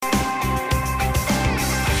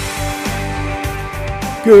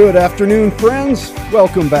Good afternoon, friends.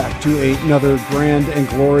 Welcome back to another grand and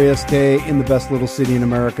glorious day in the best little city in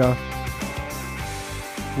America.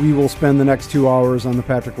 We will spend the next 2 hours on the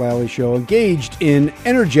Patrick Lally Show engaged in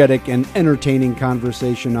energetic and entertaining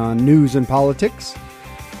conversation on news and politics,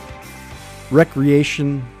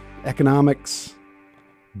 recreation, economics,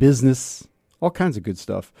 business, all kinds of good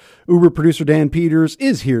stuff. Uber producer Dan Peters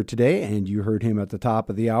is here today, and you heard him at the top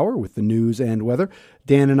of the hour with the news and weather.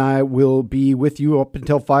 Dan and I will be with you up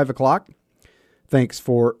until 5 o'clock. Thanks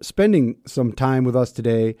for spending some time with us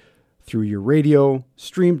today through your radio,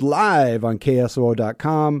 streamed live on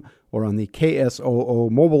KSOO.com or on the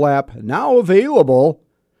KSOO mobile app, now available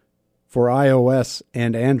for iOS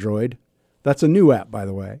and Android. That's a new app, by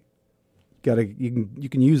the way. You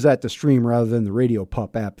can use that to stream rather than the Radio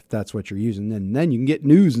Pup app if that's what you're using, and then you can get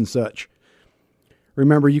news and such.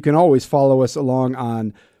 Remember, you can always follow us along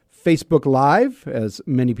on Facebook Live, as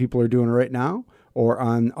many people are doing right now, or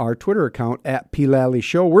on our Twitter account at PLally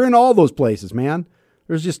Show. We're in all those places, man.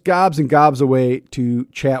 There's just gobs and gobs of way to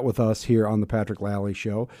chat with us here on the Patrick Lally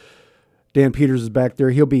Show. Dan Peters is back there.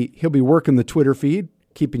 He'll be working the Twitter feed,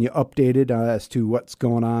 keeping you updated as to what's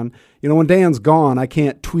going on. You know, when Dan's gone, I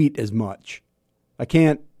can't tweet as much. I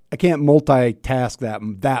can't multitask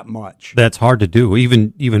that much. That's hard to do.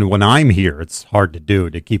 Even when I'm here, it's hard to do,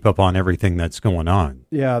 to keep up on everything that's going on.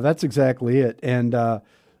 Yeah, that's exactly it. And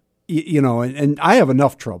and I have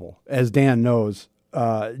enough trouble, as Dan knows,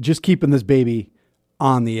 just keeping this baby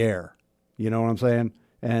on the air. You know what I'm saying?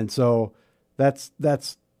 And so that's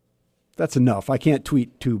enough. I can't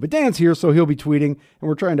tweet too, but Dan's here, so he'll be tweeting, and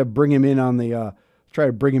we're trying to bring him in on the old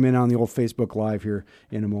Facebook Live here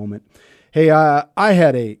in a moment. Hey, I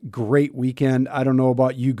had a great weekend. I don't know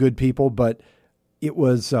about you good people, but it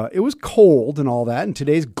was cold and all that, and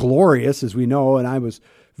today's glorious, as we know, and I was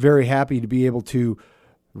very happy to be able to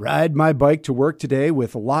ride my bike to work today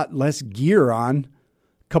with a lot less gear on,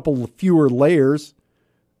 a couple fewer layers.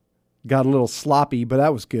 Got a little sloppy, but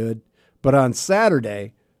that was good. But on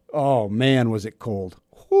Saturday, oh man, was it cold.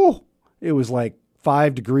 Whew. It was like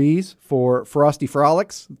 5 degrees for Frosty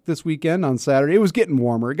Frolics this weekend on Saturday. It was getting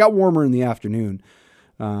warmer. It got warmer in the afternoon.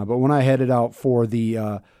 But when I headed out for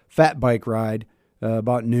the fat bike ride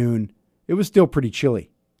about noon, it was still pretty chilly.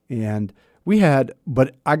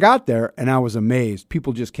 But I got there and I was amazed.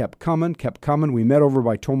 People just kept coming. We met over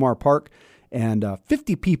by Tomar Park, and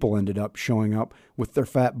 50 people ended up showing up with their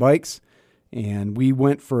fat bikes. And we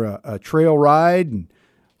went for a trail ride and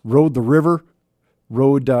rode the river,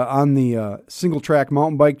 rode on the single-track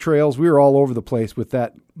mountain bike trails. We were all over the place with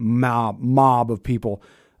that mob of people.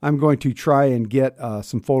 I'm going to try and get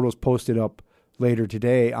some photos posted up later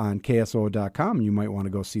today on KSOO.com. You might want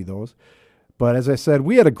to go see those. But as I said,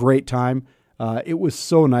 we had a great time. It was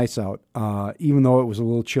so nice out. Even though it was a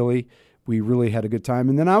little chilly, we really had a good time.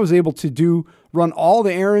 And then I was able to run all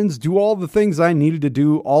the errands, do all the things I needed to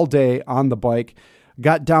do all day on the bike.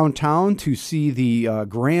 Got downtown to see the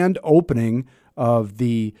grand opening of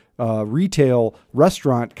the retail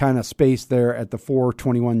restaurant kind of space there at the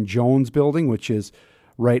 421 Jones building, which is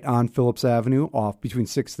right on Phillips Avenue off between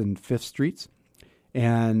 6th and 5th Streets.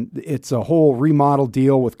 And it's a whole remodel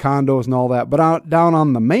deal with condos and all that. But down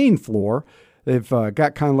on the main floor, they've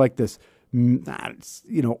got kind of like this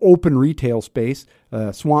open retail space.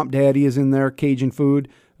 Swamp Daddy is in there, Cajun food.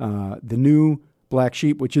 The new Black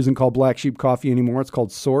Sheep, which isn't called Black Sheep Coffee anymore. It's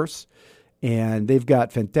called Source. And they've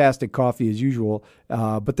got fantastic coffee as usual.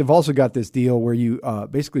 But they've also got this deal where you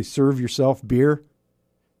basically serve yourself beer,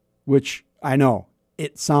 which I know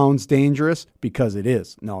it sounds dangerous because it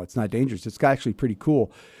is. No, it's not dangerous. It's actually pretty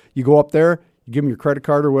cool. You go up there, you give them your credit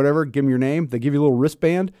card or whatever, give them your name. They give you a little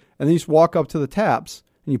wristband, and then you just walk up to the taps,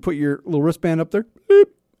 and you put your little wristband up there, beep,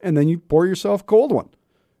 and then you pour yourself a cold one,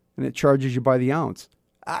 and it charges you by the ounce.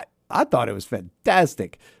 I thought it was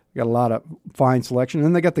fantastic. Got a lot of fine selection.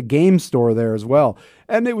 And they got the game store there as well.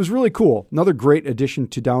 And it was really cool. Another great addition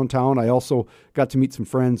to downtown. I also got to meet some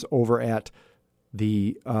friends over at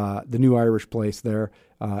the New Irish Place there.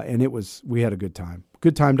 And we had a good time.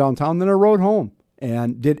 Good time downtown. Then I rode home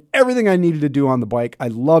and did everything I needed to do on the bike. I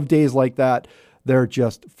love days like that. They're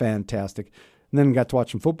just fantastic. And then got to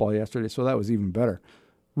watch some football yesterday, so that was even better.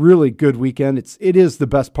 Really good weekend. It is the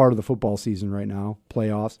best part of the football season right now.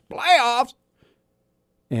 Playoffs.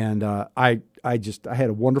 And I had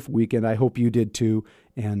a wonderful weekend. I hope you did too.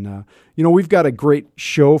 And we've got a great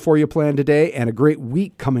show for you planned today and a great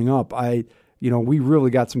week coming up. We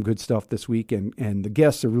really got some good stuff this week, and the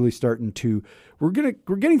guests are really starting to. We're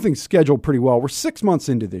getting things scheduled pretty well. We're 6 months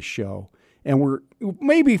into this show, and we're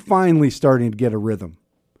maybe finally starting to get a rhythm.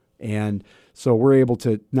 And So we're able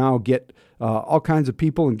to now get all kinds of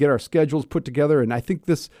people and get our schedules put together. And I think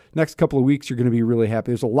this next couple of weeks, you're going to be really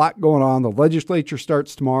happy. There's a lot going on. The legislature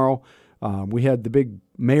starts tomorrow. We had the big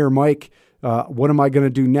Mayor Mike, what am I going to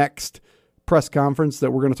do next press conference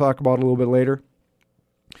that we're going to talk about a little bit later.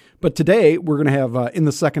 But today we're going to have in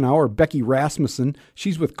the second hour, Becky Rasmussen.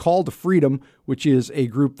 She's with Call to Freedom, which is a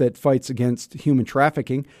group that fights against human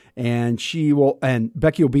trafficking. And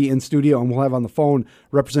Becky will be in studio, and we'll have on the phone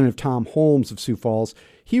Representative Tom Holmes of Sioux Falls.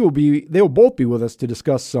 They will both be with us to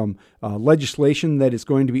discuss some legislation that is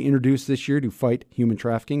going to be introduced this year to fight human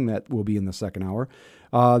trafficking. That will be in the second hour.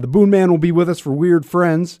 The Boone Man will be with us for Weird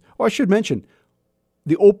Friends. Oh, I should mention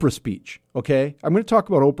the Oprah speech. Okay, I'm going to talk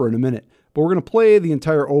about Oprah in a minute. But we're going to play the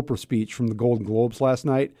entire Oprah speech from the Golden Globes last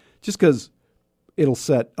night, just because it'll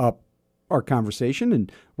set up our conversation.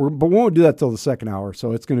 But we won't do that till the second hour,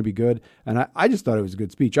 so it's going to be good. And I just thought it was a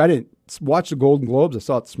good speech. I didn't watch the Golden Globes. I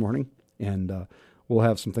saw it this morning, and we'll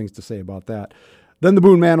have some things to say about that. Then the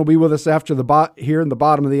Boone Man will be with us here in the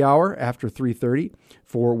bottom of the hour after 3:30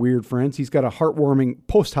 for Weird Friends. He's got a heartwarming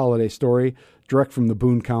post-holiday story direct from the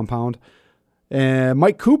Boone compound. And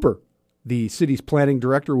Mike Cooper, the city's planning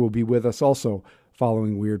director, will be with us also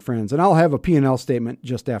following Weird Friends. And I'll have a P&L statement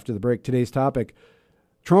just after the break. Today's topic,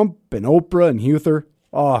 Trump and Oprah and Huther.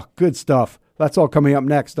 Oh, good stuff. That's all coming up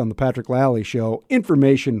next on the Patrick Lally Show.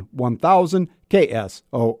 Information 1000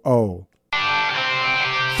 KSOO.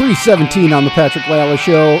 317 on the Patrick Lally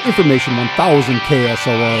Show. Information 1000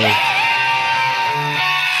 KSOO.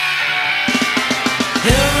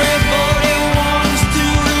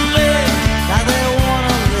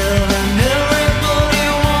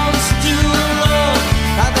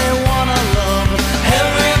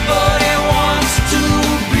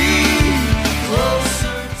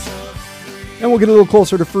 And we'll get a little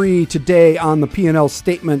closer to free today on the P&L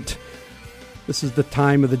statement. This is the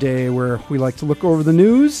time of the day where we like to look over the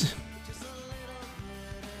news,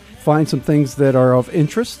 find some things that are of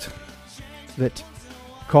interest, that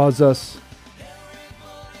cause us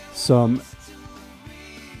some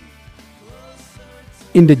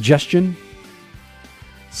indigestion,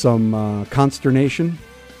 some consternation,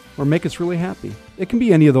 or make us really happy. It can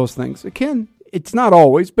be any of those things. It can. It's not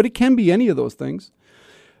always, but it can be any of those things.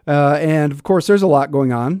 And, of course, there's a lot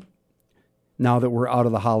going on now that we're out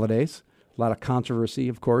of the holidays. A lot of controversy,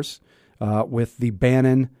 of course, with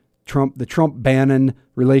the Trump-Bannon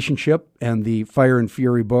relationship and the Fire and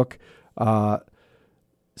Fury book.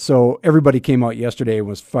 So everybody came out yesterday and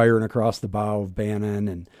was firing across the bow of Bannon.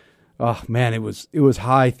 And, oh, man, it was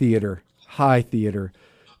high theater.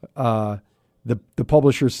 The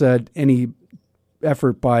publisher said any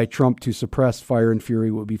effort by Trump to suppress Fire and Fury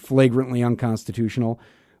would be flagrantly unconstitutional.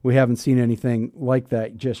 We haven't seen anything like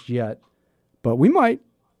that just yet, but we might.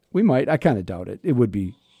 I kind of doubt it. It would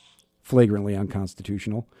be flagrantly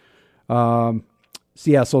unconstitutional. So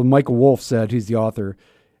Michael Wolff said, he's the author.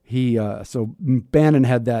 So Bannon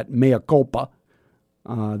had that mea culpa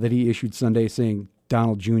that he issued Sunday saying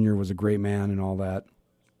Donald Jr. was a great man and all that.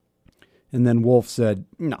 And then Wolff said,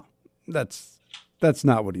 no, that's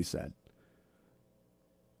not what he said.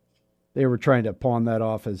 They were trying to pawn that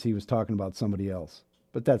off as he was talking about somebody else.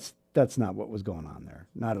 But that's not what was going on there.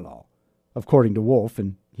 Not at all. According to Wolff,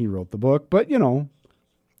 and he wrote the book. But,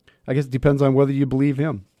 I guess it depends on whether you believe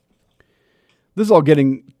him. This is all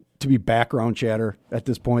getting to be background chatter at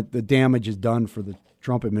this point. The damage is done for the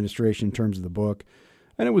Trump administration in terms of the book.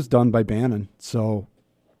 And it was done by Bannon. So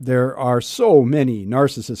there are so many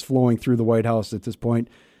narcissists flowing through the White House at this point.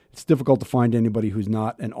 It's difficult to find anybody who's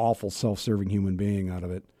not an awful self-serving human being out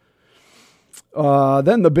of it.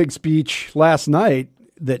 Then the big speech last night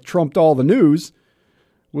that trumped all the news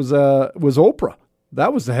was Oprah.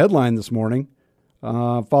 That was the headline this morning,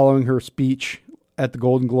 following her speech at the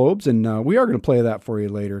Golden Globes. And we are going to play that for you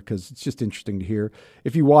later because it's just interesting to hear.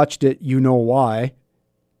 If you watched it, you know why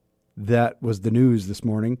that was the news this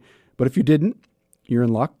morning. But if you didn't, you're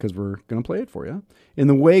in luck because we're going to play it for you. In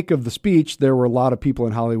the wake of the speech, there were a lot of people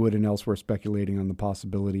in Hollywood and elsewhere speculating on the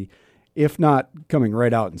possibility, if not coming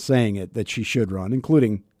right out and saying it, that she should run,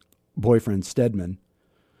 including boyfriend Stedman.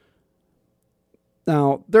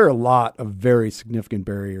 Now, there are a lot of very significant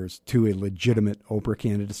barriers to a legitimate Oprah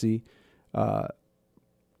candidacy,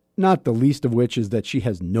 not the least of which is that she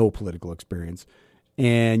has no political experience.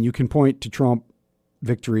 And you can point to Trump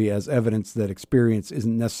victory as evidence that experience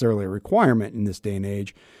isn't necessarily a requirement in this day and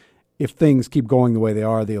age. If things keep going the way they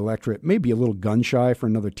are, the electorate may be a little gun-shy for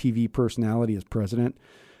another TV personality as president.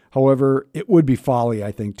 However, it would be folly,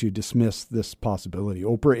 I think, to dismiss this possibility.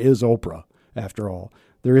 Oprah is Oprah, after all.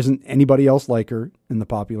 There isn't anybody else like her in the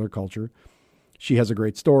popular culture. She has a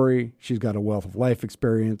great story. She's got a wealth of life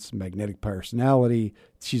experience, magnetic personality.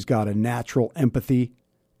 She's got a natural empathy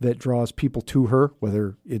that draws people to her,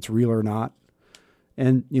 whether it's real or not.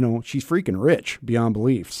 And, she's freaking rich beyond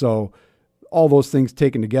belief. So all those things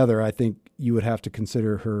taken together, I think you would have to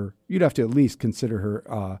consider her, you'd have to at least consider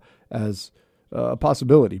her as a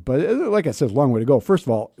possibility. But like I said, a long way to go. First of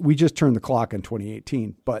all, we just turned the clock on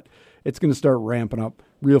 2018, but it's going to start ramping up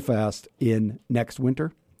real fast in next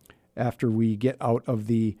winter after we get out of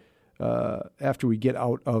the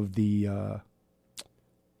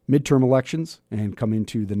midterm elections and come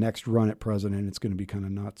into the next run at president. It's going to be kind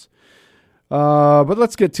of nuts. But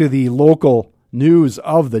let's get to the local news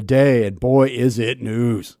of the day. And boy, is it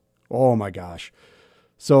news. Oh my gosh.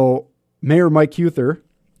 So Mayor Mike Huether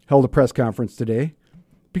held a press conference today,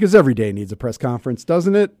 because every day needs a press conference,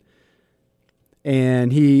 doesn't it?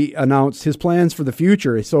 And he announced his plans for the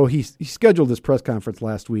future. So he scheduled this press conference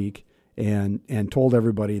last week and told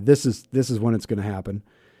everybody this is when it's going to happen.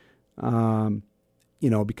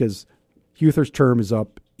 Because Huether's term is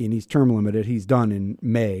up and he's term limited. He's done in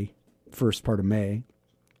May, first part of May.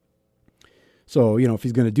 So, if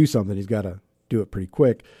he's going to do something, he's got to do it pretty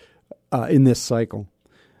quick in this cycle.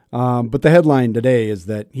 But the headline today is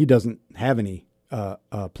that he doesn't have any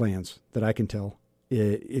plans that I can tell.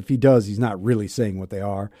 If he does, he's not really saying what they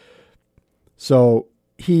are. So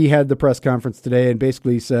he had the press conference today and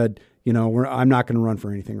basically said, I'm not going to run for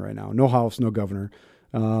anything right now. No House, no governor.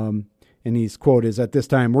 And his quote is, at this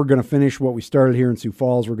time, we're going to finish what we started here in Sioux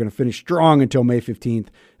Falls. We're going to finish strong until May 15th.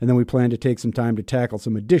 And then we plan to take some time to tackle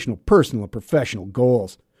some additional personal and professional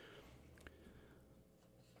goals.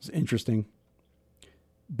 It's interesting.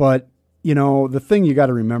 But, the thing you got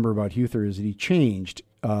to remember about Huether is that he changed.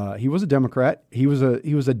 He was a Democrat. He was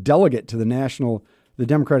a delegate to the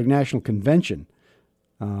Democratic National Convention.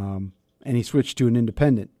 And he switched to an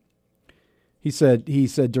independent. He said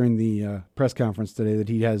during the press conference today that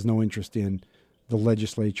he has no interest in the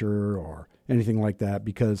legislature or anything like that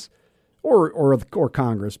because, or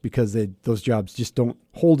Congress, because those jobs just don't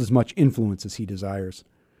hold as much influence as he desires.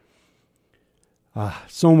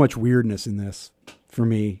 So much weirdness in this for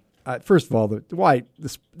me. First of all,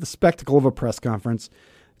 the spectacle of a press conference.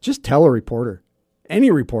 Just tell a reporter,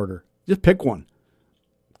 any reporter, just pick one,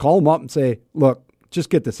 call them up and say, look, just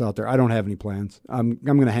get this out there. I don't have any plans. I'm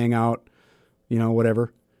going to hang out.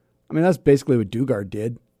 Whatever. I mean, that's basically what Dugard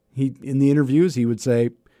did. In the interviews, he would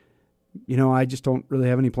say, I just don't really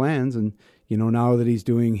have any plans. And, now that he's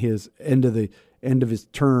doing his end of his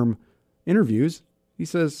term interviews, he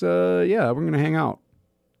says, yeah, we're going to hang out.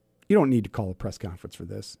 You don't need to call a press conference for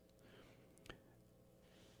this.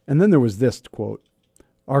 And then there was this quote,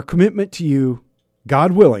 our commitment to you,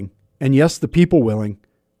 God willing, and yes, the people willing,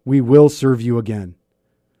 we will serve you again.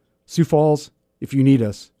 Sioux Falls, if you need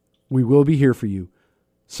us, we will be here for you.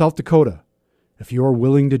 South Dakota, if you're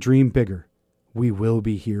willing to dream bigger, we will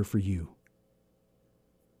be here for you.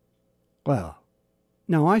 Well,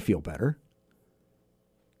 now I feel better.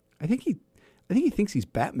 I think he thinks he's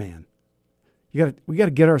Batman. We got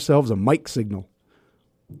to get ourselves a mic signal.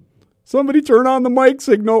 Somebody turn on the mic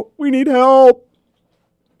signal. We need help.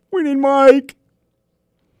 We need Mike.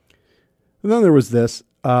 And then there was this.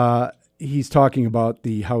 He's talking about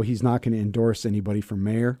how he's not going to endorse anybody for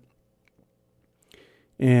mayor.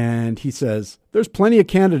 And he says, there's plenty of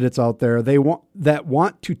candidates out there that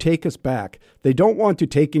want to take us back. They don't want to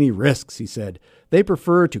take any risks, he said. They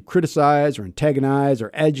prefer to criticize or antagonize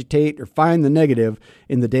or agitate or find the negative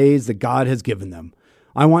in the days that God has given them.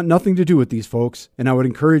 I want nothing to do with these folks, and I would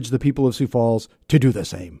encourage the people of Sioux Falls to do the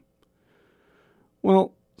same.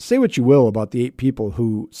 Well, say what you will about the 8 people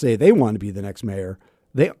who say they want to be the next mayor.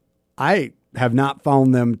 I have not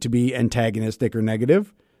found them to be antagonistic or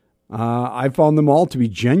negative. I found them all to be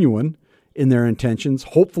genuine in their intentions,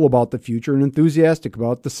 hopeful about the future, and enthusiastic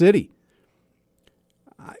about the city.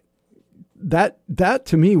 That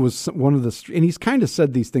to me was one of the, and he's kind of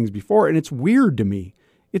said these things before, and it's weird to me.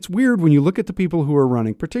 It's weird when you look at the people who are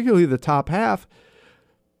running, particularly the top half,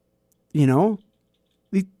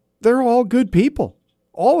 they're all good people.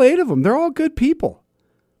 All 8 of them, they're all good people.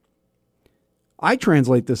 I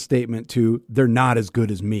translate this statement to, they're not as good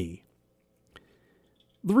as me.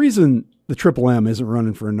 The reason the Triple M isn't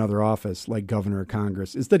running for another office like governor or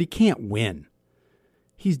Congress is that he can't win.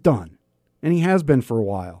 He's done, and he has been for a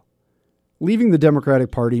while. Leaving the Democratic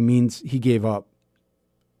Party means he gave up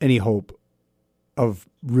any hope of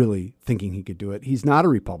really thinking he could do it. He's not a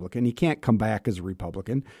Republican. He can't come back as a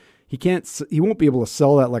Republican. He won't be able to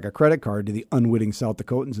sell that like a credit card to the unwitting South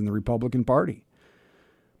Dakotans in the Republican Party.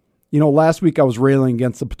 Last week I was railing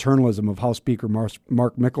against the paternalism of House Speaker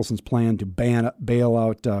Mark Mickelson's plan to ban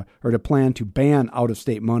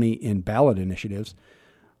out-of-state money in ballot initiatives.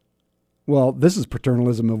 Well, this is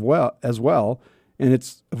paternalism as well, and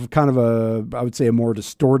it's kind of I would say, a more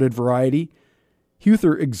distorted variety.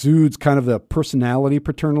 Huether exudes kind of the personality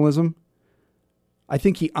paternalism. I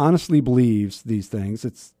think he honestly believes these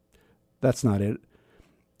things. That's not it.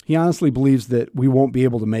 He honestly believes that we won't be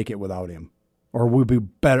able to make it without him, or we'll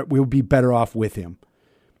be better off with him,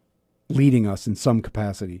 leading us in some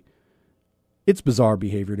capacity. It's bizarre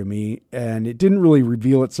behavior to me, and it didn't really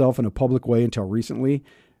reveal itself in a public way until recently.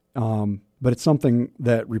 But it's something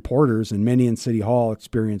that reporters and many in City Hall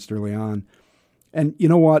experienced early on. And you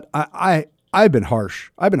know what? I've been harsh.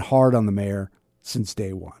 I've been hard on the mayor since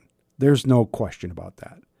day one. There's no question about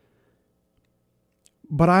that.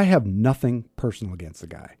 But I have nothing personal against the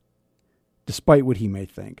guy, despite what he may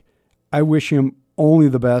think. I wish him only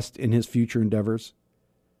the best in his future endeavors.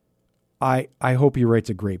 I hope he writes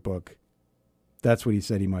a great book. That's what he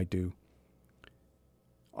said he might do.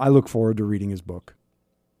 I look forward to reading his book.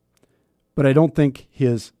 But I don't think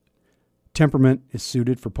his temperament is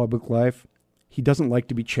suited for public life. He doesn't like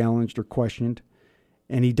to be challenged or questioned,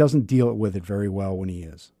 and he doesn't deal with it very well when he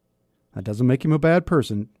is. That doesn't make him a bad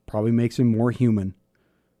person, probably makes him more human.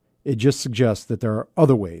 It just suggests that there are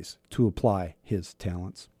other ways to apply his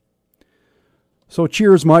talents. So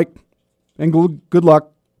cheers, Mike, and good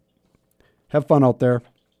luck. Have fun out there.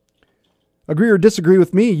 Agree or disagree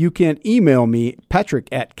with me, you can email me,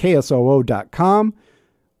 patrick@ksoo.com,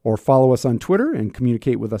 or follow us on Twitter and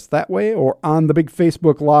communicate with us that way, or on the big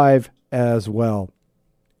Facebook Live as well.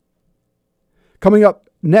 Coming up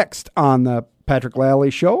next on the Patrick Lally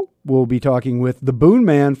Show, we'll be talking with the Boone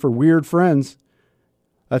Man for Weird Friends.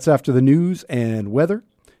 That's after the news and weather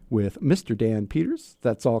with Mr. Dan Peters.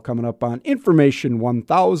 That's all coming up on Information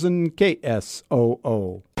 1000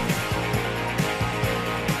 KSOO.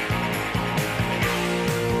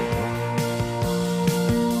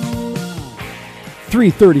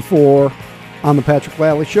 3:34 on the Patrick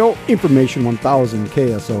Lally Show, Information 1000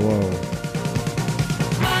 KSOO.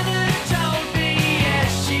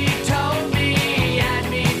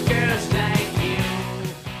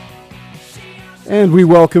 And we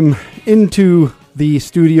welcome into the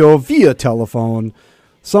studio via telephone,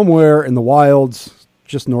 somewhere in the wilds,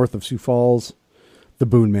 just north of Sioux Falls, the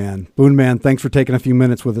Boone Man. Boone Man, thanks for taking a few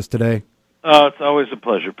minutes with us today. It's always a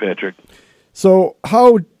pleasure, Patrick. So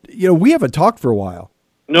we haven't talked for a while.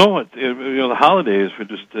 No, the holidays were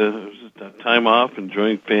just time off,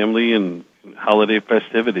 enjoying family and holiday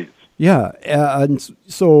festivities. Yeah, and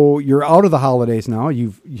so you're out of the holidays now.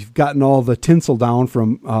 You've gotten all the tinsel down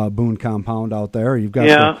from Boone Compound out there. You've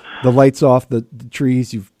got the lights off the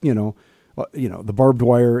trees. The barbed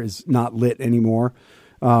wire is not lit anymore.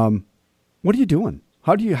 What are you doing?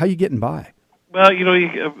 How you getting by? Well,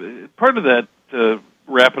 part of that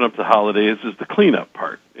wrapping up the holidays is the cleanup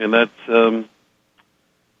part, and that's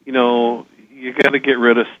you got to get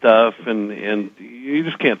rid of stuff, and you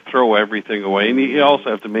just can't throw everything away, and you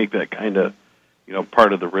also have to make that kind of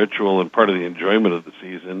part of the ritual and part of the enjoyment of the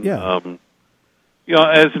season. Yeah.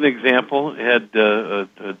 As an example, I had a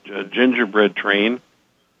gingerbread train.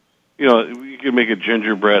 You could make a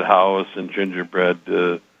gingerbread house and gingerbread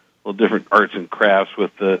little different arts and crafts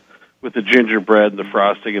with the gingerbread and the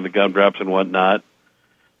frosting and the gumdrops and whatnot.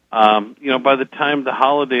 By the time the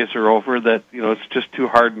holidays are over, that it's just too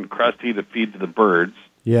hard and crusty to feed to the birds.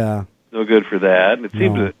 Yeah, no good for that. And it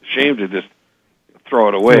seems a shame to just throw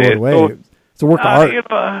it away. So, it's a work of art.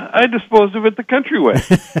 I disposed of it the country way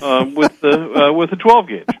with a 12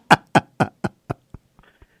 gauge.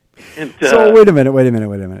 And, so wait a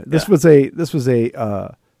minute. This was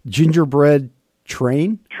a gingerbread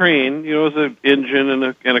train. It was an engine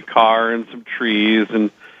and a car and some trees,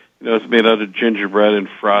 and it's made out of gingerbread and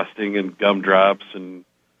frosting and gumdrops and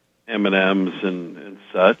M&Ms and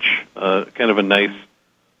such. Kind of a nice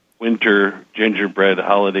winter gingerbread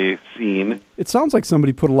holiday scene. It sounds like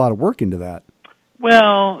somebody put a lot of work into that.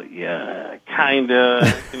 Well, yeah, kind of.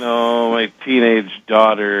 My teenage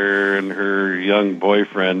daughter and her young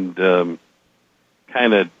boyfriend kind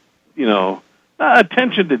of,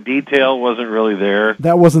 attention to detail wasn't really there.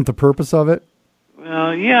 That wasn't the purpose of it?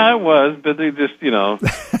 Well, yeah, it was, but they just, how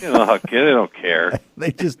kids, they don't care.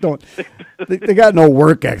 They just don't. They got no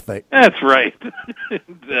work ethic. That's right.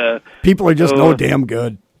 And, people are just no damn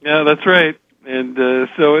good. Yeah, that's right. And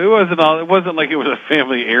so it wasn't like it was a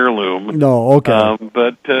family heirloom. No, okay.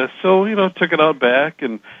 But took it out back,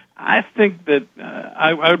 and I think that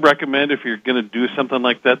I would recommend, if you're going to do something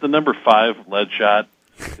like that, the number 5 lead shot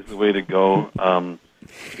is the way to go.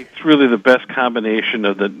 it's really the best combination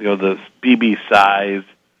of the BB size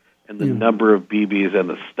and the number of BBs and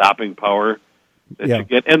the stopping power that you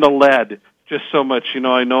get, and the lead. Just so much,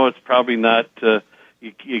 I know it's probably not.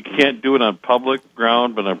 You can't do it on public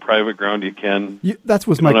ground, but on private ground you can. That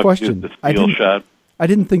was my question. I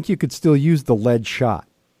didn't think you could still use the lead shot.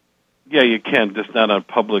 Yeah, you can, just not on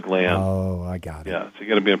public land. Oh, I got it. Yeah, so you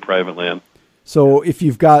got to be on private land. So if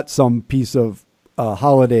you've got some piece of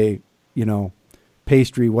holiday,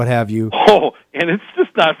 pastry, what have you. Oh, and it's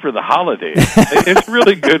just not for the holidays. It's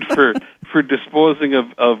really good for disposing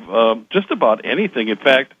of just about anything. In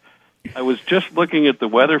fact, I was just looking at the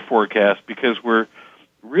weather forecast because we're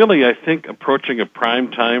really, I think, approaching a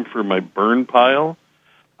prime time for my burn pile.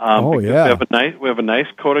 We have a nice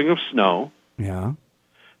coating of snow. Yeah.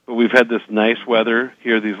 But we've had this nice weather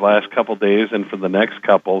here these last couple days and for the next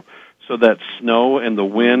couple, so that snow and the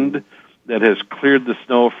wind that has cleared the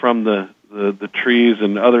snow from the trees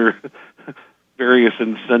and other various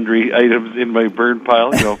and sundry items in my burn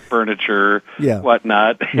pile, furniture,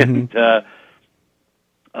 whatnot, and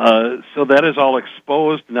so that is all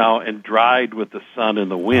exposed now and dried with the sun and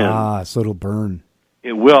the wind. Ah, so it'll burn.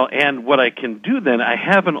 It will. And what I can do then, I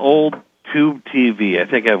have an old tube TV. I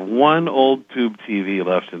think I have one old tube TV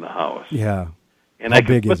left in the house. Yeah. And I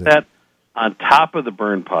can put that on top of the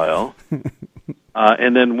burn pile.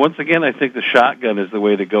 And then once again, I think the shotgun is the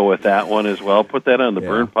way to go with that one as well. Put that on the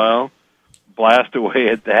burn pile, blast away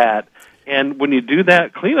at that. And when you do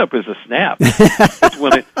that, cleanup is a snap.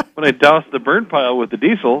 when I douse the burn pile with the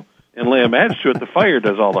diesel and lay a match to it, the fire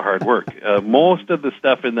does all the hard work. Most of the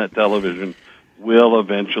stuff in that television will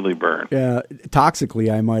eventually burn. Yeah,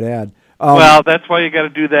 toxically, I might add. Well, that's why you got to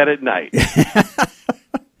do that at night.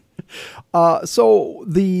 So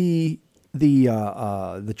the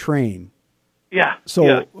train. Yeah.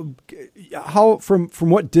 So how from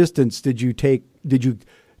what distance did you take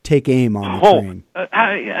aim on the train?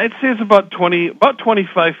 I'd say it's about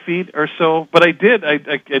 25 feet or so. But I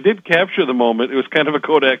did capture the moment. It was kind of a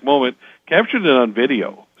Kodak moment. Captured it on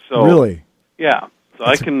video. So really, yeah. So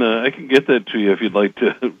I can get that to you if you'd like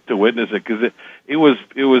to witness it, because it was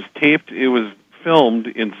taped. It was filmed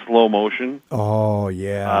in slow motion. Oh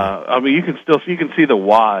yeah. I mean, you can see the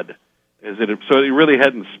wad so it really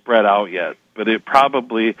hadn't spread out yet. But it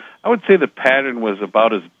probably, I would say the pattern was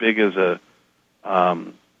about as big as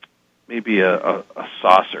maybe a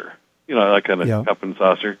saucer, like on a cup and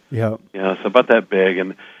saucer. Yeah. Yeah, so about that big,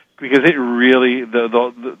 and because it really,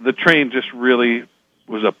 the train just really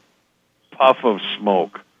was a puff of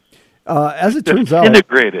smoke. As it turns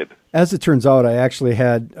out, I actually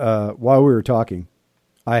had while we were talking,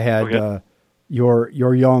 I had your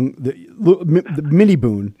young the mini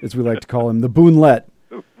Boone, as we like to call him, the Boonlet.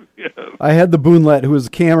 I had the Boonlet, who was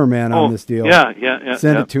a cameraman on this deal. Yeah.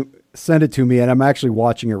 Send it to me, and I'm actually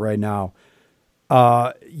watching it right now.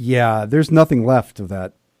 There's nothing left of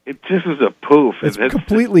that. It just is a poof. It's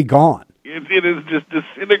completely gone. It is just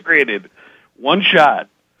disintegrated. One shot.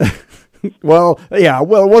 Well, it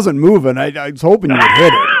wasn't moving. I was hoping you would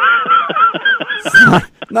hit it.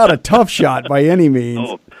 It's not a tough shot by any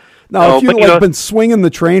means. If you'd been swinging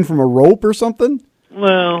the train from a rope or something.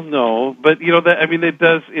 Well, no, but that's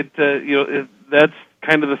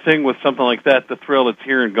kind of the thing with something like that. The thrill, it's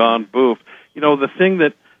here and gone, boof. The thing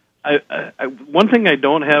that one thing I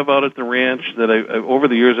don't have out at the ranch that I over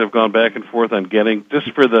the years I've gone back and forth on getting,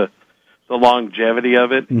 just for the longevity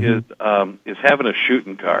of it, is having a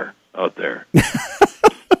shooting car out there.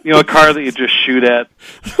 A car that you just shoot at.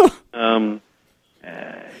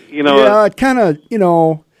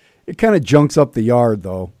 It kind of junks up the yard,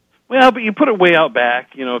 though. Well, but you put it way out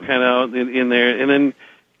back, kind of out in there, and then,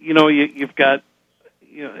 you've got,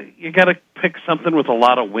 you got to pick something with a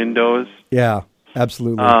lot of windows. Yeah,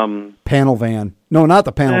 absolutely. Panel van. No, not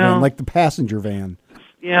the panel van, like the passenger van.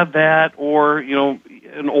 Yeah, that, or,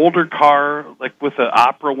 an older car, like with an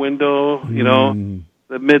opera window,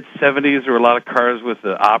 the mid-'70s, there were a lot of cars with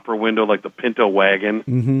the opera window, like the Pinto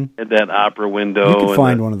wagon had that opera window. You can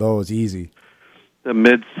find one of those easy. The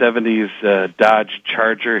mid-'70s Dodge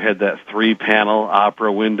Charger had that 3-panel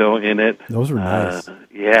opera window in it. Those were nice.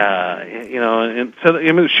 And so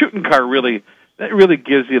the shooting car really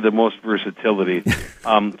gives you the most versatility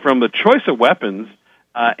from the choice of weapons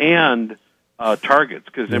and targets.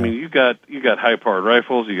 Because you got high-powered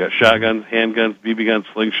rifles, you got shotguns, handguns, BB guns,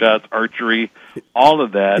 slingshots, archery, all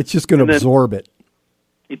of that. It's just going to absorb it.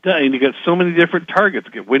 It does, and you got so many different targets.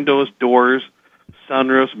 You get windows, doors,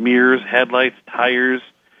 sunroofs, mirrors, headlights, tires.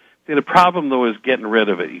 See, the problem though is getting rid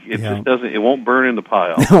of it. It just doesn't. It won't burn in the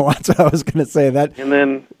pile. No, that's what I was going to say. That. And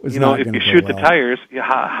then if you shoot the tires,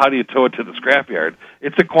 how do you tow it to the scrapyard?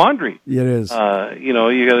 It's a quandary. It is. You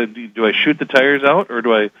got to. Do I shoot the tires out, or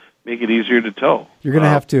do I make it easier to tow? You're going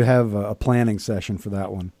to have a planning session for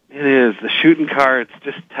that one. It is the shooting car. It's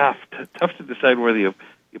just tough to decide whether you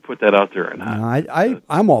put that out there or not. No,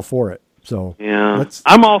 I'm all for it. So yeah,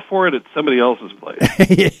 I'm all for it at somebody else's place.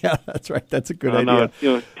 Yeah, that's right. That's a good idea.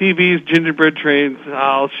 No, TVs, gingerbread trains.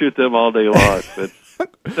 I'll shoot them all day long. But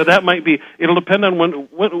so that might be. It'll depend on when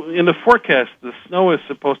in the forecast. The snow is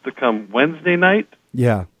supposed to come Wednesday night.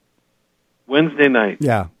 Yeah, Wednesday night.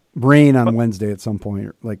 Yeah, rain on Wednesday at some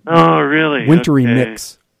point. Oh, really? Wintry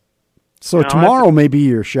mix. So tomorrow may be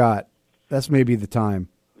your shot. That's maybe the time.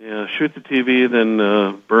 Yeah, shoot the TV, then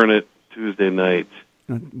burn it Tuesday night.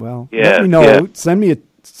 Well, let me know. Yeah. Send me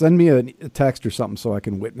a text or something so I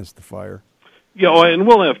can witness the fire. Yeah, and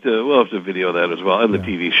we'll have to video that as well, and the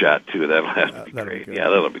TV shot too. That'll have to be great. Yeah,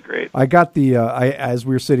 that'll be great. I got the as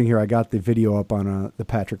we were sitting here, I got the video up on the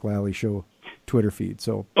Patrick Lally Show Twitter feed.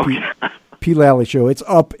 So P Lally Show, it's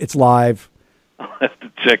up, it's live. I'll have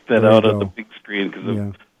to check that out on the big screen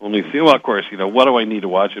because only see. Well, of course, what do I need to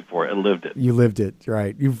watch it for? I lived it. You lived it,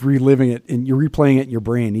 right? You're reliving it, and you're replaying it in your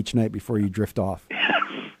brain each night before you drift off.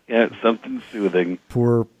 Yeah, something soothing.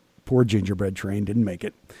 Poor gingerbread train didn't make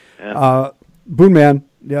it. Yeah. Boone Man,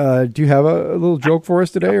 do you have a little joke for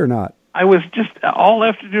us today or not? I was just all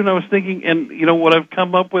afternoon. I was thinking, and what I've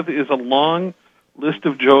come up with is a long list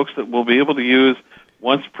of jokes that we'll be able to use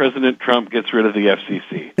once President Trump gets rid of the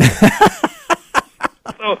FCC.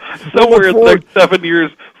 So somewhere in the next 7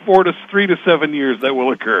 years, 3 to 7 years, that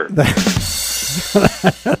will occur.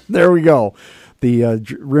 There we go. The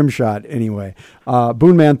rim shot, anyway.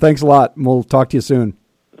 Boone Man, thanks a lot. We'll talk to you soon.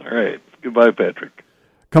 All right. Goodbye, Patrick.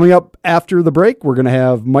 Coming up after the break, we're going to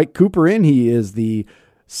have Mike Cooper in. He is the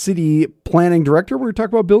city planning director. We're going to talk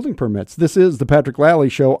about building permits. This is the Patrick Lally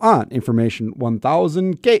Show on Information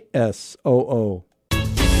 1000 KSOO.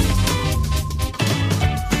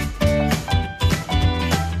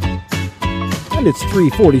 And it's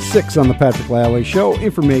 3:46 on the Patrick Lally Show,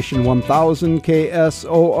 Information 1000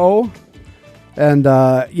 KSOO. And,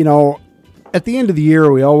 at the end of the year,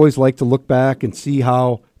 we always like to look back and see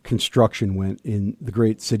how construction went in the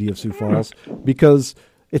great city of Sioux Falls because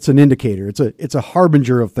it's an indicator. It's a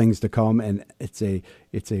harbinger of things to come, and it's a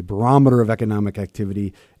barometer of economic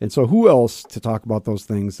activity. And so who else to talk about those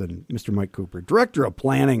things than Mr. Mike Cooper, Director of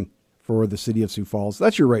Planning for the city of Sioux Falls.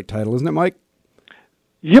 That's your right title, isn't it, Mike?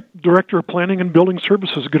 Yep, Director of Planning and Building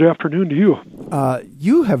Services. Good afternoon to you.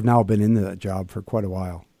 You have now been in that job for quite a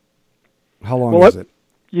while. How long is it?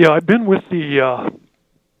 Yeah, I've been with the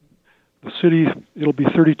city. It'll be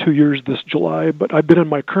 32 years this July, but I've been in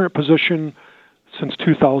my current position since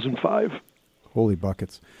 2005. Holy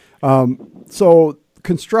buckets. So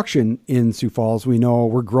construction in Sioux Falls, we know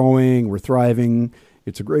we're growing, we're thriving.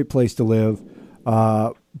 It's a great place to live.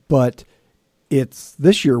 But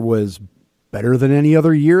this year was better than any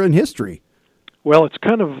other year in history. Well, it's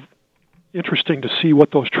kind of interesting to see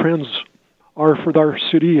what those trends are for our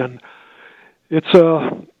city, and it's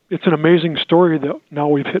an amazing story that now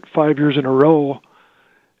we've hit 5 years in a row,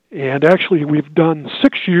 and actually we've done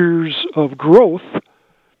 6 years of growth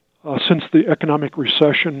since the economic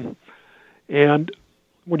recession. And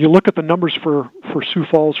when you look at the numbers for Sioux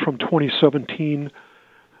Falls from 2017,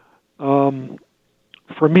 for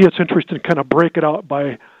me it's interesting to kind of break it out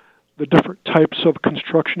by the different types of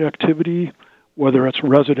construction activity, whether it's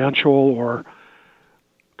residential or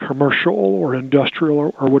commercial or industrial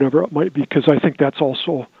or whatever it might be, because I think that's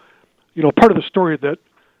also, part of the story that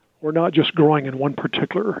we're not just growing in one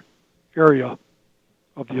particular area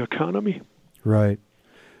of the economy. Right.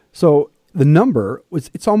 So the number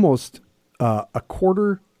it's almost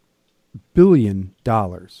 $250 million,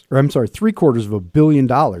 or I'm sorry, $750 million,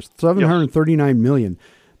 $739 million.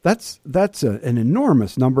 That's an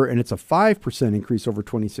enormous number, and it's a 5% increase over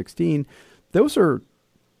 2016.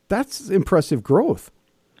 That's impressive growth.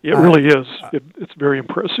 It really is. It's very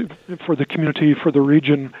impressive for the community, for the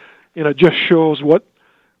region, and it just shows what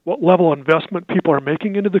level of investment people are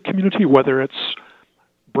making into the community, whether it's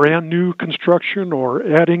brand new construction or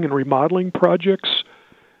adding and remodeling projects.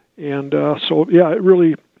 And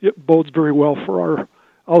it bodes very well for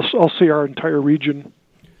I'll say our entire region.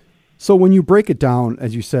 So when you break it down,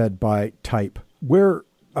 as you said, by type, where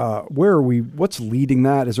are we? What's leading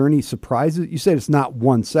that? Is there any surprises? You said it's not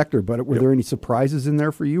one sector, but were there any surprises in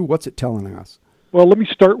there for you? What's it telling us? Well, let me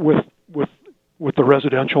start with the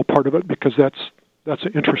residential part of it, because that's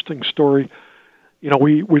an interesting story.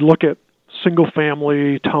 We look at single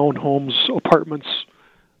family townhomes, apartments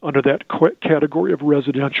under that category of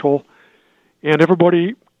residential. And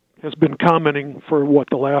everybody has been commenting for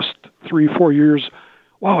the last 3-4 years.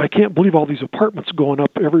 Wow, I can't believe all these apartments going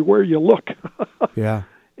up everywhere you look. Yeah.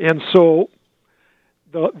 And so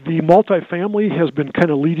the multifamily has been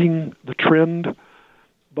kind of leading the trend,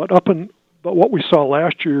 but what we saw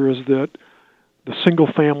last year is that the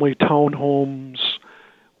single-family townhomes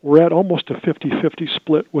were at almost a 50-50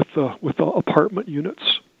 split with the apartment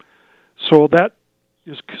units. So that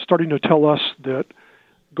is starting to tell us that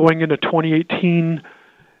going into 2018,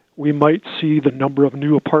 we might see the number of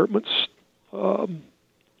new apartments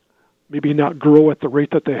maybe not grow at the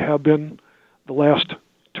rate that they have been the last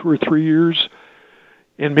 2 or 3 years,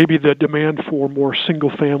 and maybe the demand for more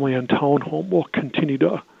single-family and townhome will continue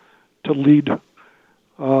to lead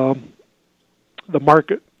the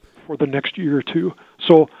market for the next year or two.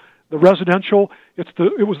 So the residential,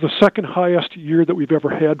 it was the second highest year that we've ever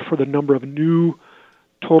had for the number of new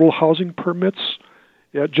total housing permits,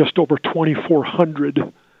 at just over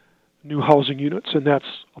 2,400 new housing units, and that's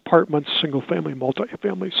apartments, single-family,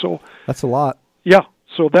 multifamily. So that's a lot. Yeah,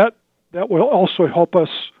 so that will also help us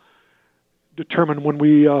determine when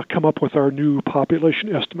we come up with our new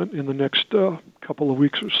population estimate in the next couple of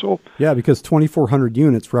weeks or so. Yeah, because 2,400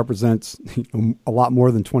 units represents a lot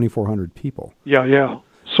more than 2,400 people. Yeah.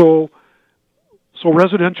 So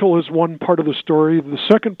residential is one part of the story. The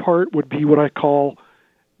second part would be what I call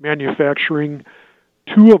manufacturing.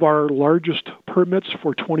 2 of our largest permits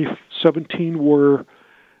for 2017 were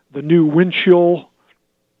the new Winchell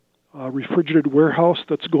refrigerated warehouse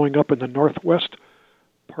that's going up in the northwest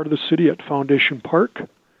part of the city at Foundation Park.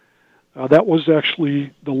 That was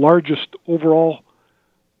actually the largest overall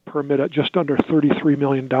permit at just under $33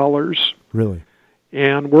 million. Really?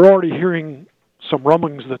 And we're already hearing some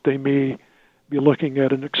rumblings that they may be looking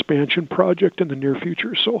at an expansion project in the near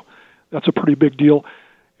future. So that's a pretty big deal.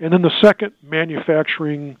 And then the second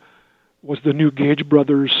manufacturing was the new Gage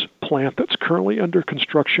Brothers plant that's currently under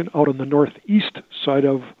construction out on the northeast side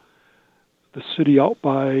of the city, out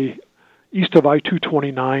by east of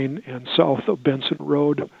I-229 and south of Benson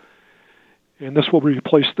Road. And this will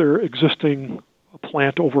replace their existing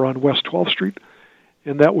plant over on West 12th Street.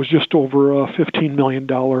 And that was just over a $15 million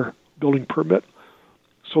building permit.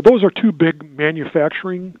 So those are 2 big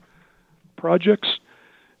manufacturing projects.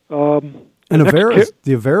 And the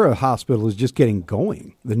Avera Hospital is just getting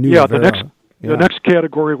going. The new Avera. The next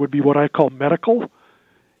category would be what I call medical.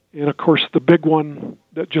 And, of course, the big one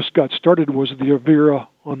that just got started was the Avera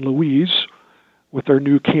on Louise with their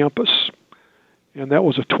new campus. And that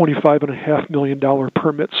was a $25.5 million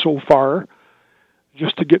permit so far,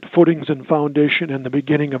 just to get footings and foundation and the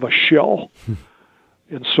beginning of a shell.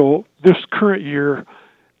 And so this current year,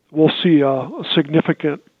 we'll see a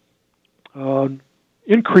significant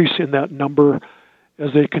increase in that number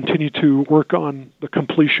as they continue to work on the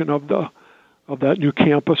completion of that new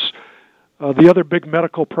campus. The other big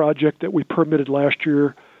medical project that we permitted last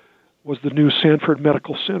year was the new Sanford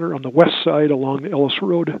Medical Center on the west side along the Ellis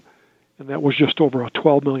Road, and that was just over a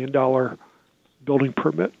 $12 million building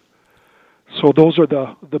permit. So those are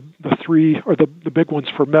the 3, or the big ones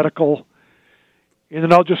for medical. And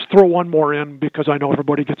then I'll just throw one more in because I know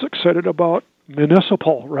everybody gets excited about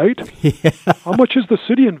municipal, right? Yeah. How much is the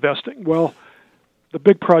city investing? Well, the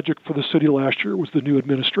big project for the city last year was the new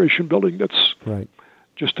administration building that's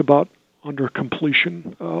just about under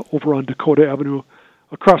completion over on Dakota Avenue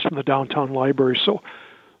across from the downtown library. So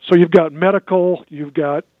you've got medical, you've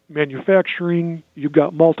got manufacturing, you've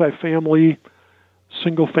got multifamily,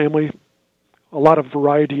 single family, a lot of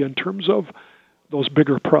variety in terms of those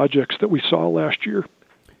bigger projects that we saw last year.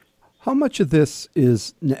 How much of this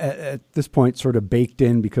is, at this point, sort of baked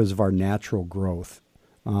in because of our natural growth?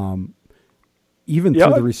 Even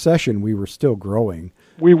through the recession, we were still growing.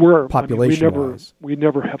 We were. Population-wise. We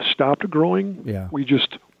never have stopped growing. Yeah. We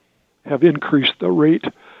just have increased the rate.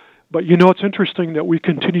 But, it's interesting that we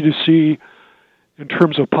continue to see, in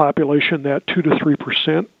terms of population, that 2 to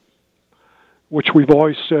 3%, which we've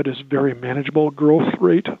always said is very manageable growth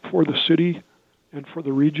rate for the city and for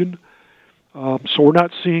the region. So we're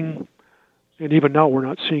not seeing, and even now we're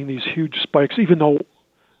not seeing these huge spikes, even though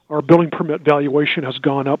our building permit valuation has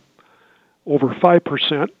gone up over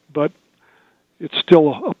 5%, but it's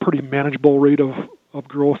still a pretty manageable rate of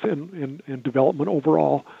growth and development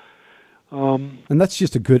overall. And that's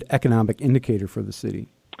just a good economic indicator for the city.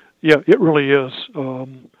 Yeah, it really is.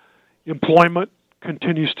 Employment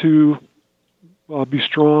continues to be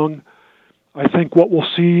strong. I think what we'll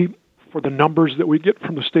see for the numbers that we get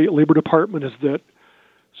from the State Labor Department is that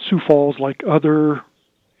Sioux Falls, like other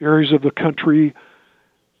areas of the country,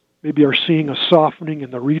 maybe are seeing a softening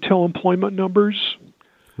in the retail employment numbers.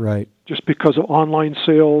 Right. just because of online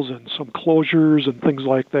sales and some closures and things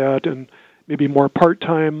like that, and maybe more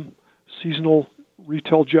part-time seasonal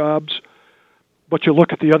retail jobs. But you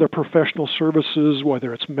look at the other professional services,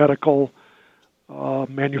 whether it's medical,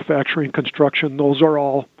 manufacturing, construction, those are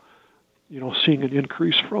all, seeing an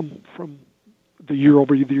increase from the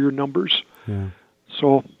year-over-year numbers. Yeah.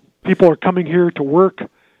 So people are coming here to work,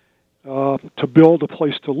 to build a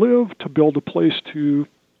place to live, to build a place to,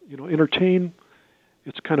 entertain.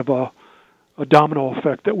 It's kind of a domino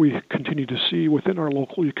effect that we continue to see within our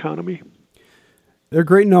local economy. They're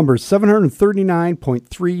great numbers.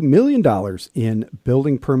 $739.3 million in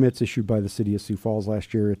building permits issued by the city of Sioux Falls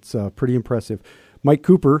last year. It's pretty impressive. Mike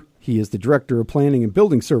Cooper, he is the Director of Planning and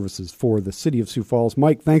Building Services for the city of Sioux Falls.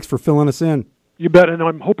 Mike, thanks for filling us in. You bet, and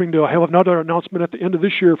I'm hoping to have another announcement at the end of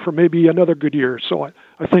this year for maybe another good year, so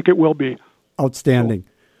I think it will be. Outstanding.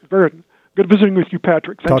 So, very good visiting with you,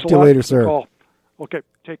 Patrick. Thanks Talk to a lot you later, for the sir. call. Okay,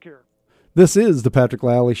 take care. This is the Patrick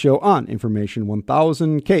Lally Show on Information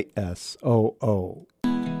 1000 KSOO.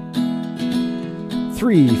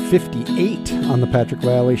 3:58 on the Patrick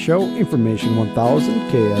Lally Show, Information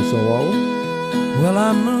 1000 KSOO. Well,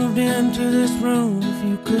 I moved into this room, if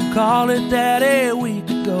you could call it that, a week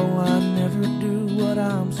ago. I never do what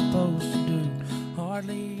I'm supposed to do,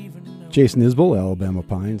 hardly even know. Jason Isbell, Alabama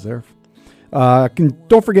Pines there.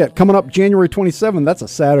 Don't forget, coming up January 27th, that's a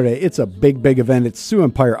Saturday. It's a big event. It's Sioux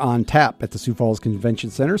Empire on Tap at the Sioux Falls Convention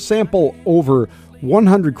Center. Sample over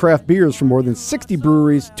 100 craft beers from more than 60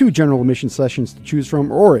 breweries, 2 general admission sessions to choose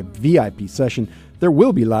from, or a VIP session. There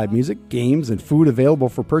will be live music, games, and food available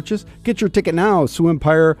for purchase. Get your ticket now at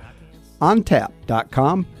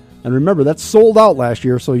SiouxEmpireOnTap.com. And remember, that's sold out last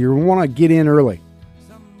year, so you want to get in early.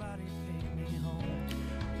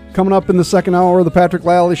 Coming up in the second hour of the Patrick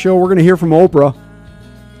Lally Show, we're going to hear from Oprah.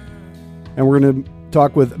 And we're going to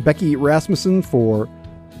talk with Becky Rasmussen from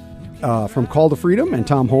Call to Freedom and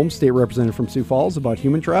Tom Holmes, State Representative from Sioux Falls, about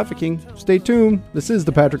human trafficking. Stay tuned. This is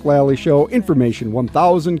the Patrick Lally Show, Information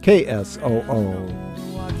 1000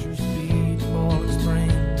 KSOO. Watch your speed, boys,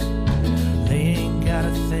 friends. They ain't got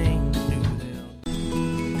a thing to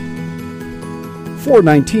do.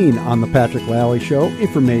 419 on the Patrick Lally Show,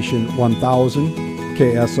 Information 1000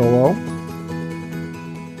 KSOO.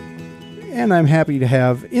 And I'm happy to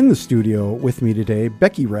have in the studio with me today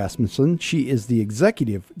Becky Rasmussen. She is the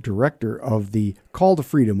executive director of the Call to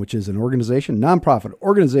Freedom, which is an nonprofit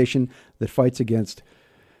organization that fights against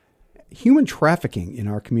human trafficking in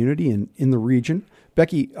our community and in the region.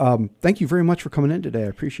 Becky, thank you very much for coming in today. I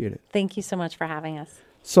appreciate it. Thank you so much for having us.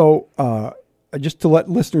 So just to let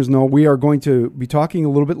listeners know, we are going to be talking a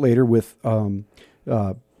little bit later with Tom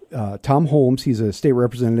Holmes. He's a state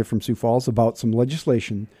representative from Sioux Falls about some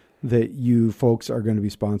legislation that you folks are going to be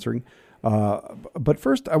sponsoring. But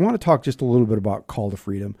first, I want to talk just a little bit about Call to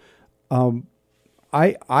Freedom. I'm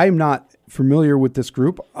not familiar with this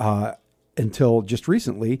group until just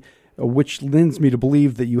recently, which lends me to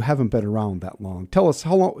believe that you haven't been around that long. Tell us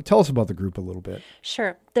about the group a little bit.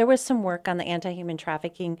 Sure. There was some work on the anti-human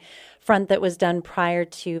trafficking front that was done prior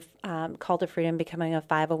to Call to Freedom becoming a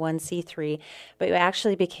 501c3, but it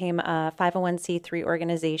actually became a 501c3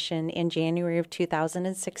 organization in January of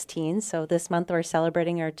 2016. So this month we're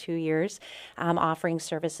celebrating our 2 years offering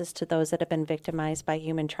services to those that have been victimized by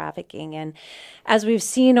human trafficking. And as we've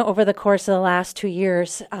seen over the course of the last 2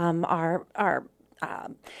 years, our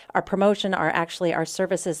promotion, our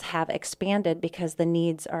services have expanded because the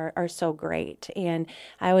needs are so great. And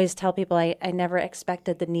I always tell people I never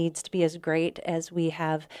expected the needs to be as great as we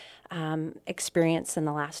have experienced in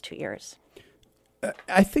the last 2 years.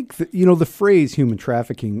 I think that, the phrase human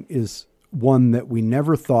trafficking is one that we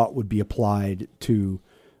never thought would be applied to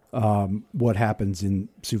what happens in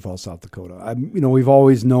Sioux Falls, South Dakota. We've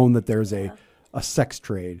always known that there's a sex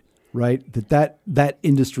trade, right? That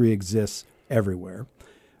industry exists everywhere,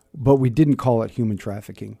 but we didn't call it human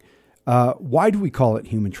trafficking. Why do we call it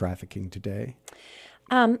human trafficking today?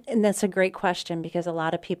 And that's a great question, because a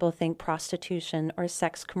lot of people think prostitution or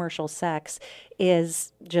commercial sex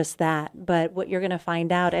is just that. But what you're going to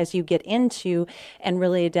find out as you get into and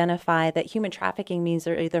really identify that human trafficking means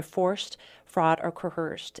they're either forced, fraud, or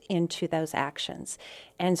coerced into those actions.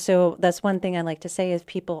 And so that's one thing I like to say, if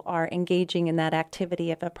people are engaging in that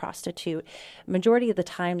activity of a prostitute, majority of the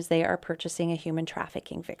times they are purchasing a human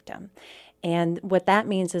trafficking victim. And what that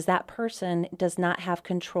means is that person does not have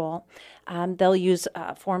control. They'll use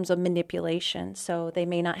forms of manipulation. So they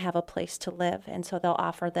may not have a place to live. And so they'll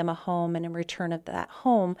offer them a home. And in return of that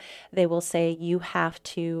home, they will say, you have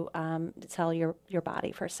to sell your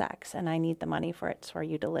body for sex. And I need the money for it for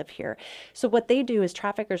you to live here. So what they do is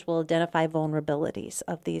traffickers will identify vulnerabilities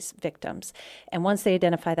of these victims. And once they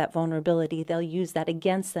identify that vulnerability, they'll use that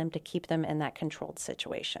against them to keep them in that controlled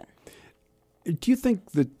situation. Do you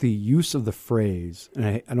think that the use of the phrase,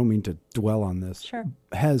 and I don't mean to dwell on this, Sure.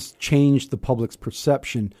 has changed the public's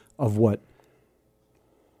perception of what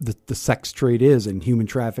the sex trade is and human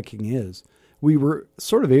trafficking is? We were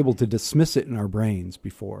sort of able to dismiss it in our brains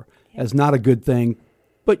before as not a good thing,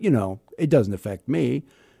 but, it doesn't affect me.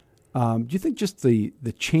 Do you think just the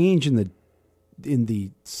change in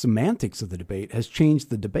the semantics of the debate has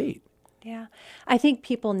changed the debate? Yeah, I think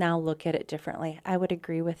people now look at it differently. I would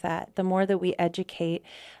agree with that. The more that we educate,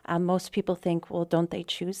 most people think, well, don't they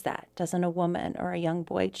choose that? Doesn't a woman or a young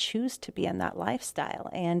boy choose to be in that lifestyle?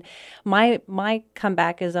 And my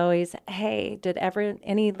comeback is always, hey, did ever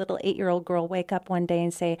any little 8-year-old girl wake up one day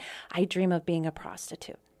and say, I dream of being a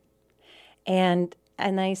prostitute? And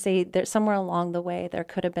I say that somewhere along the way, there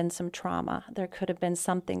could have been some trauma. There could have been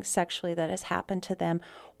something sexually that has happened to them,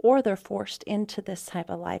 or they're forced into this type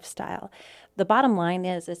of lifestyle. The bottom line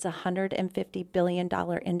is it's a $150 billion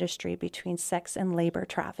industry between sex and labor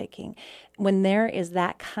trafficking. When there is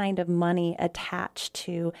that kind of money attached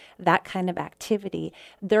to that kind of activity,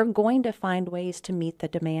 they're going to find ways to meet the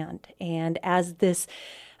demand. And as this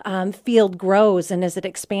field grows and as it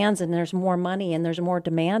expands and there's more money and there's more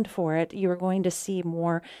demand for it, you're going to see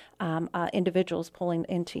more individuals pulling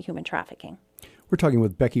into human trafficking. We're talking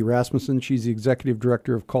with Becky Rasmussen. She's the executive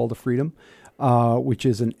director of Call to Freedom, which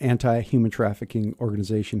is an anti-human trafficking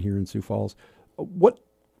organization here in Sioux Falls.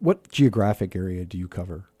 What geographic area do you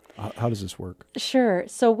cover? How does this work? Sure.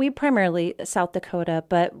 So we primarily South Dakota,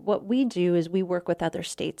 but what we do is we work with other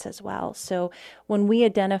states as well. So when we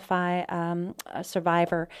identify a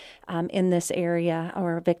survivor in this area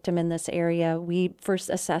or a victim in this area, we first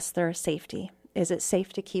assess their safety. Is it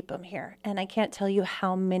safe to keep them here? And I can't tell you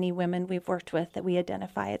how many women we've worked with that we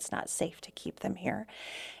identify it's not safe to keep them here.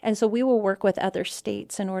 And so we will work with other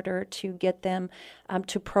states in order to get them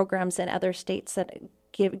to programs in other states that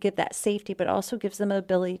give that safety, but also gives them the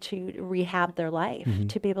ability to rehab their life,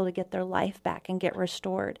 to be able to get their life back and get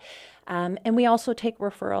restored. And we also take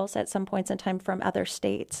referrals at some points in time from other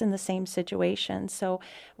states in the same situation. So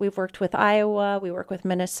we've worked with Iowa, we work with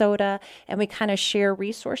Minnesota, and we kind of share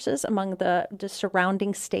resources among the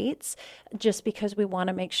surrounding states just because we want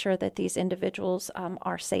to make sure that these individuals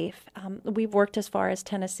are safe. We've worked as far as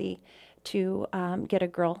Tennessee to get a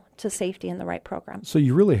girl to safety in the right program. So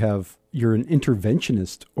you're an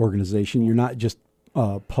interventionist organization. You're not just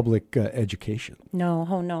public education.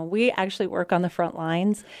 No. We actually work on the front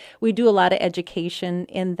lines. We do a lot of education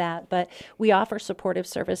in that, but we offer supportive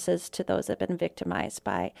services to those that have been victimized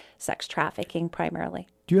by sex trafficking primarily.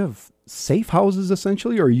 Do you have safe houses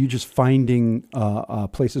essentially, or are you just finding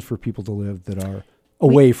places for people to live that are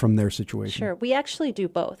away from their situation? Sure. We actually do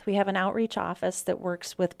both. We have an outreach office that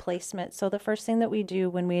works with placement. So the first thing that we do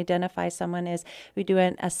when we identify someone is we do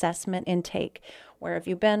an assessment intake. Where have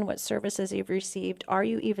you been? What services you've received? Are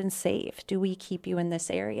you even safe? Do we keep you in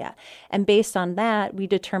this area? And based on that, we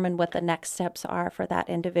determine what the next steps are for that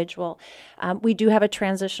individual. We do have a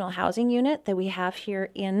transitional housing unit that we have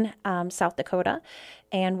here in South Dakota,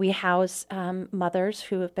 and we house mothers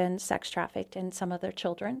who have been sex trafficked and some of their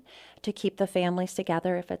children to keep the families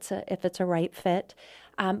together if it's a right fit.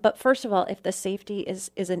 But first of all, if the safety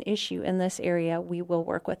is an issue in this area, we will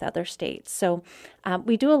work with other states. So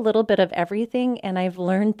we do a little bit of everything, and I've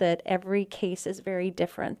learned that every case is very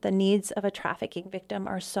different. The needs of a trafficking victim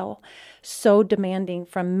are so demanding,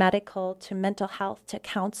 from medical to mental health to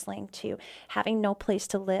counseling to having no place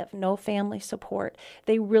to live, no family support.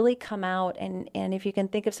 They really come out, and if you can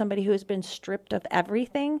think of somebody who has been stripped of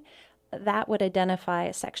everything, that would identify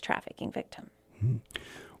a sex trafficking victim. Mm-hmm.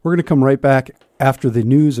 We're going to come right back after the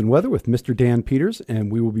news and weather with Mr. Dan Peters,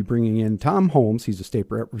 and we will be bringing in Tom Holmes. He's a state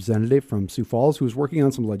representative from Sioux Falls who is working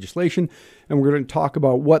on some legislation, and we're going to talk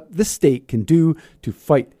about what this state can do to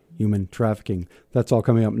fight human trafficking. That's all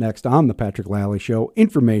coming up next on The Patrick Lally Show,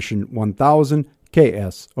 Information 1000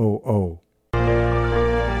 KSOO.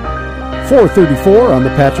 4:34 on The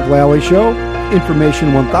Patrick Lally Show,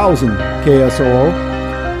 Information 1000 KSOO.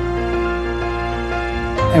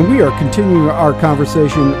 And we are continuing our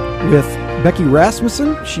conversation with Becky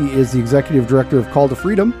Rasmussen. She is the executive director of Call to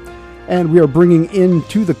Freedom. And we are bringing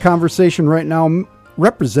into the conversation right now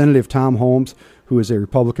Representative Tom Holmes, who is a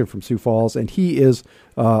Republican from Sioux Falls, and he is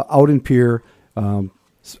out in Pierre on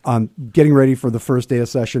getting ready for the first day of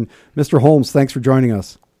session. Mr. Holmes, thanks for joining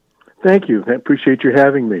us. Thank you. I appreciate you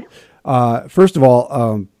having me. First of all,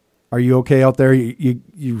 are you okay out there?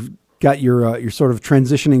 You've got your sort of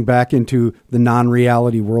transitioning back into the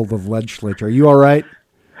non-reality world of legislature. Are you all right?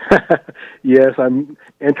 Yes, I'm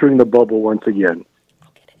entering the bubble once again.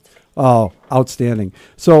 Oh, outstanding.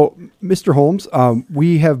 So, Mr. Holmes,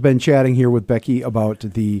 we have been chatting here with Becky about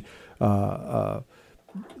the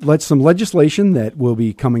some legislation that will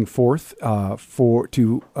be coming forth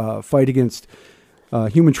to fight against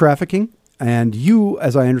human trafficking. And you,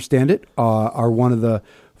 as I understand it, are one of the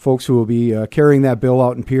folks who will be carrying that bill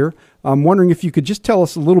out in Pierre. I'm wondering if you could just tell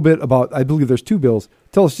us a little bit about, I believe there's two bills.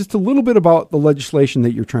 Tell us just a little bit about the legislation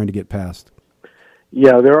that you're trying to get passed.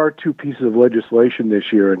 Yeah, there are two pieces of legislation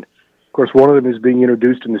this year. And, of course, one of them is being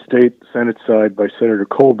introduced in the state Senate side by Senator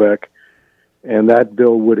Colbeck. And that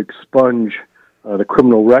bill would expunge the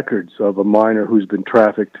criminal records of a minor who's been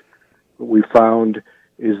trafficked. What we found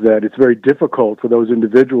is that it's very difficult for those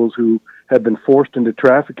individuals who have been forced into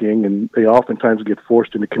trafficking, and they oftentimes get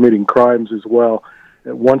forced into committing crimes as well.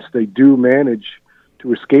 And once they do manage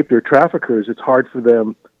to escape their traffickers, it's hard for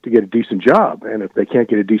them to get a decent job. And if they can't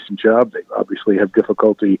get a decent job, they obviously have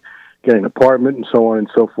difficulty getting an apartment and so on and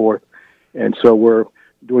so forth. And so we're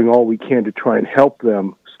doing all we can to try and help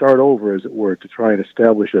them start over, as it were, to try and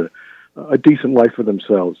establish a decent life for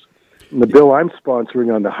themselves. And the bill I'm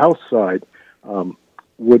sponsoring on the House side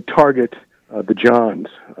would target the Johns.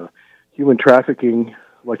 Human trafficking,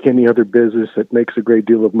 like any other business that makes a great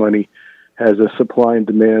deal of money, has a supply and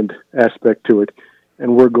demand aspect to it,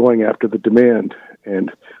 and we're going after the demand.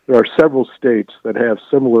 And there are several states that have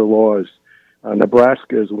similar laws.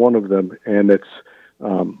 Nebraska is one of them, and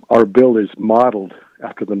our bill is modeled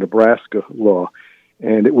after the Nebraska law,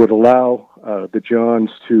 and it would allow the Johns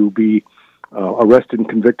to be arrested and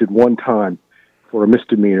convicted one time for a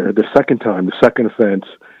misdemeanor. The second offense,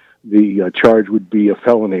 the charge would be a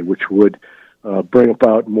felony, which would bring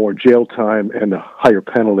about more jail time and a higher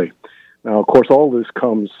penalty. Now, of course, all this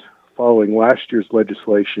comes following last year's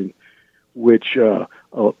legislation, which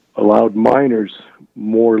allowed minors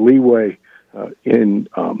more leeway in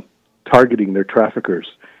targeting their traffickers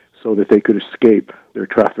so that they could escape their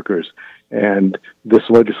traffickers. And this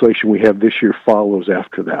legislation we have this year follows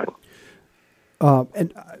after that.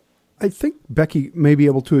 And I think Becky may be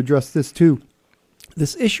able to address this too.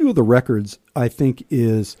 This issue of the records, I think,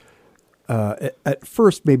 is at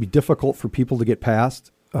first maybe difficult for people to get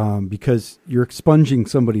past because you're expunging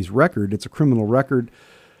somebody's record. It's a criminal record.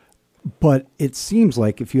 But it seems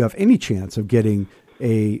like if you have any chance of getting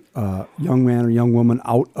a young man or young woman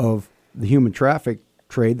out of the human traffic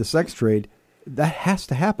trade, the sex trade, that has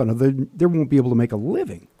to happen, or they won't be able to make a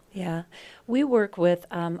living. Yeah. We work with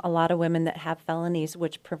a lot of women that have felonies,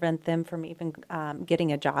 which prevent them from even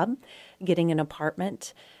getting a job, getting an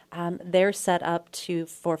apartment. They're set up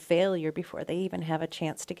for failure before they even have a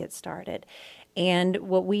chance to get started. And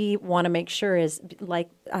what we want to make sure is, like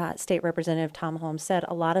State Representative Tom Holmes said,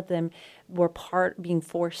 a lot of them were being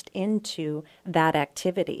forced into that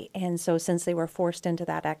activity. And so since they were forced into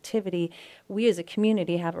that activity, we as a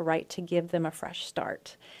community have a right to give them a fresh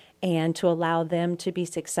start and to allow them to be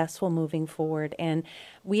successful moving forward. And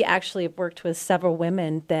we actually have worked with several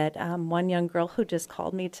women that one young girl who just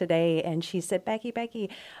called me today, and she said, Becky,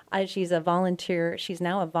 she's a volunteer. She's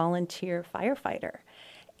now a volunteer firefighter.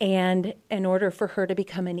 And in order for her to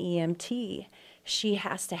become an EMT, she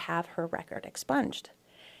has to have her record expunged,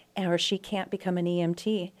 or she can't become an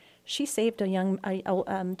EMT. She saved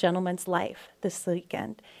a gentleman's life this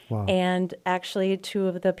weekend. Wow. And actually, two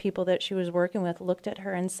of the people that she was working with looked at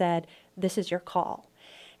her and said, "This is your call."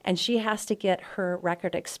 And she has to get her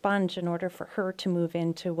record expunged in order for her to move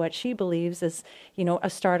into what she believes is, a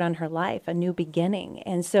start on her life, a new beginning.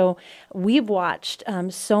 And so we've watched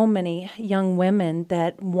so many young women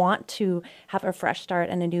that want to have a fresh start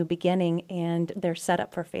and a new beginning, and they're set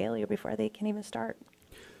up for failure before they can even start.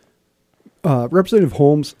 Representative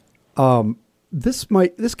Holmes, this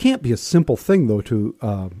can't be a simple thing, though,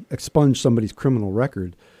 to expunge somebody's criminal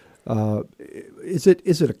record. Is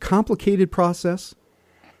it a complicated process?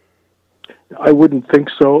 I wouldn't think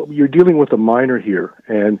so. You're dealing with a minor here,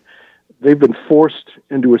 and they've been forced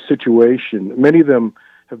into a situation. Many of them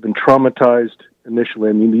have been traumatized initially.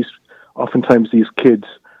 I mean, oftentimes these kids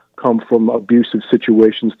come from abusive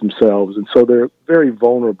situations themselves, and so they're very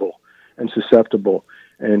vulnerable and susceptible.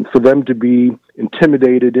 And for them to be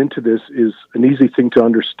intimidated into this is an easy thing to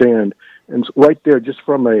understand. And right there, just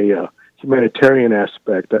from a humanitarian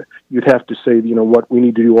aspect, you'd have to say, what, we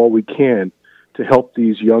need to do all we can to help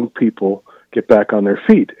these young people get back on their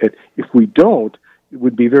feet. And if we don't, it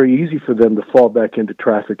would be very easy for them to fall back into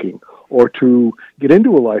trafficking or to get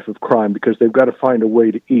into a life of crime because they've got to find a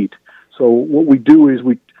way to eat. So what we do is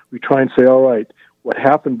we try and say, all right, what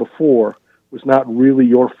happened before was not really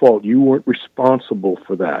your fault. You weren't responsible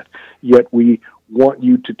for that. Yet we want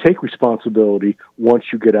you to take responsibility once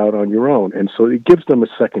you get out on your own. And so it gives them a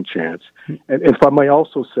second chance. And if I may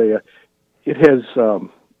also say, it has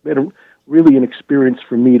been really an experience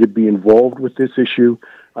for me to be involved with this issue.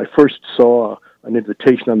 I first saw an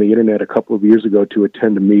invitation on the internet a couple of years ago to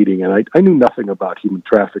attend a meeting, and I knew nothing about human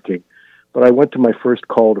trafficking. But I went to my first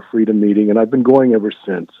Call to Freedom meeting, and I've been going ever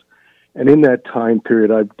since. And in that time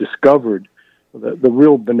period, I've discovered the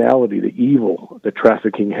real banality, the evil that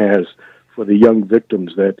trafficking has for the young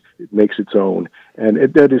victims that it makes its own. And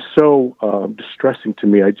that is so distressing to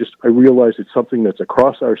me. I realize it's something that's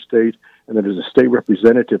across our state, and that as a state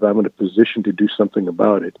representative, I'm in a position to do something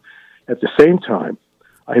about it. At the same time,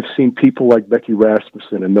 I have seen people like Becky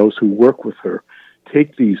Rasmussen and those who work with her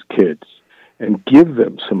take these kids and give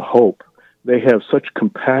them some hope. They have such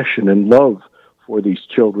compassion and love for these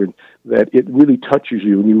children that it really touches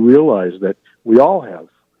you, and you realize that we all have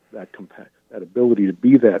that ability to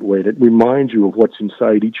be that way. That reminds you of what's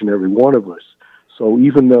inside each and every one of us. So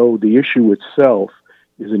even though the issue itself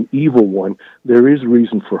is an evil one, there is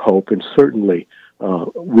reason for hope and certainly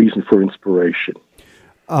reason for inspiration.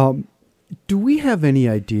 Do we have any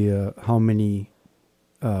idea how many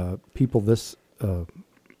people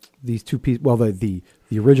these two pieces, well, the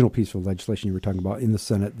original piece of legislation you were talking about in the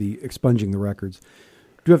Senate, the expunging the records,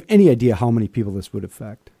 do you have any idea how many people this would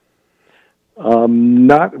affect?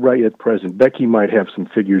 Not right at present. Becky might have some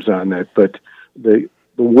figures on that, but the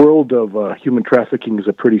world of human trafficking is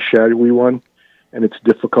a pretty shadowy one, and it's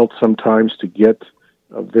difficult sometimes to get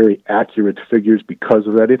very accurate figures because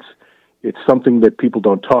of that. It's something that people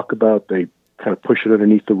don't talk about. They kind of push it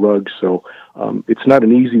underneath the rug, so it's not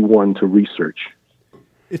an easy one to research.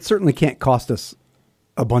 It certainly can't cost us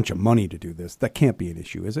a bunch of money to do this. That can't be an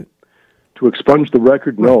issue, is it? To expunge the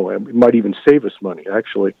record? No. It might even save us money,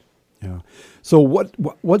 actually. Yeah. So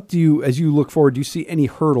what do you, as you look forward, do you see any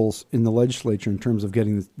hurdles in the legislature in terms of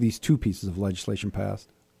getting these two pieces of legislation passed?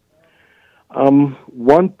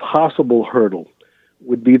 One possible hurdle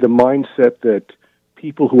would be the mindset that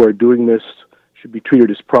people who are doing this should be treated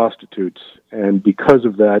as prostitutes, and because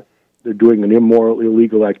of that, they're doing an immoral,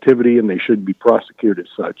 illegal activity, and they should be prosecuted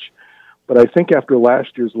as such. But I think after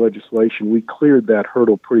last year's legislation, we cleared that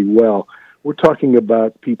hurdle pretty well. We're talking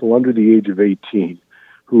about people under the age of 18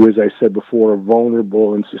 who, as I said before, are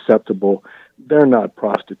vulnerable and susceptible. They're not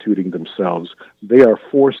prostituting themselves. They are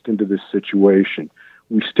forced into this situation.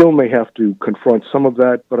 We still may have to confront some of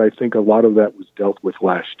that, but I think a lot of that was dealt with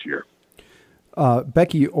last year.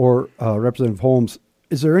 Becky or Representative Holmes,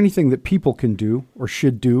 is there anything that people can do or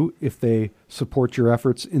should do if they support your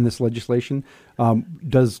efforts in this legislation?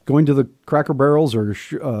 Does going to the Cracker Barrels or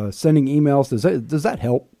sending emails, does that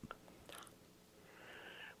help?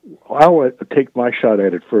 I'll take my shot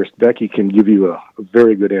at it first. Becky can give you a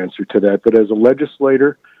very good answer to that. But as a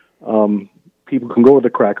legislator, people can go to the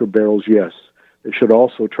Cracker Barrels, yes. They should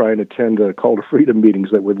also try and attend Call to Freedom meetings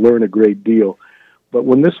that would learn a great deal. But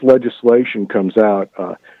when this legislation comes out,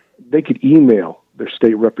 they could email their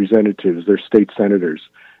state representatives, their state senators,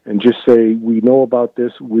 and just say, we know about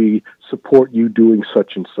this, we support you doing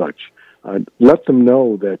such and such. Let them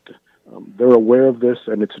know that they're aware of this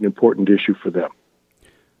and it's an important issue for them.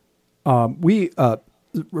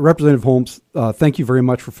 Representative Holmes, thank you very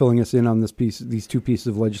much for filling us in on these two pieces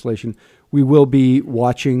of legislation. We will be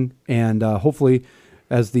watching, and hopefully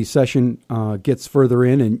as the session gets further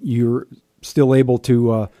in and you're still able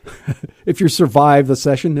to, if you survive the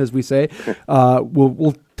session, as we say,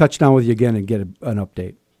 we'll touch down with you again and get an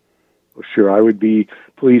update. Well, sure. I would be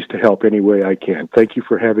pleased to help any way I can. Thank you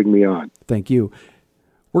for having me on. Thank you.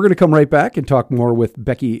 We're going to come right back and talk more with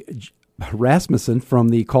Becky Rasmussen from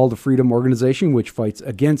the Call to Freedom organization, which fights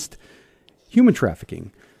against human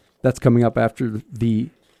trafficking. That's coming up after the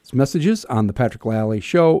messages on the Patrick Lally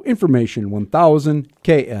Show, Information 1000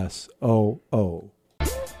 KSOO.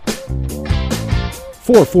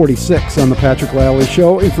 446 on the Patrick Lally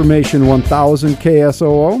Show, Information 1000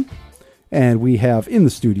 KSOO. And we have in the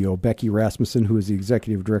studio Becky Rasmussen, who is the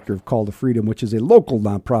executive director of Call to Freedom, which is a local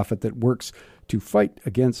nonprofit that works to fight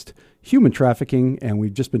against human trafficking. And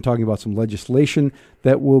we've just been talking about some legislation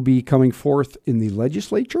that will be coming forth in the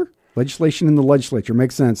legislature. Legislation in the legislature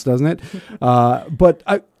makes sense, doesn't it? But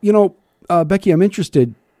Becky, I'm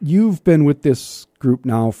interested. You've been with this group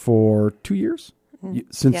now for 2 years,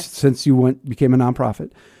 since you became a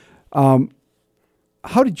nonprofit.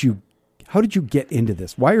 How did you get into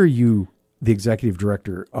this? Why are you the executive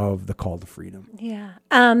director of the Call to Freedom? Yeah.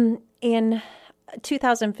 In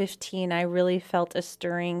 2015, I really felt a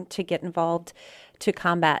stirring to get involved to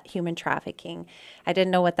combat human trafficking. I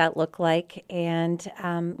didn't know what that looked like, and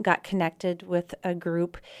got connected with a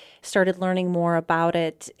group, started learning more about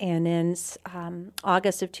it. And in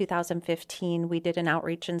August of 2015, we did an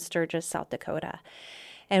outreach in Sturgis, South Dakota.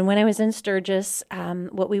 And when I was in Sturgis,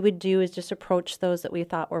 what we would do is just approach those that we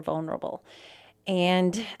thought were vulnerable.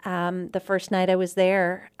 And the first night I was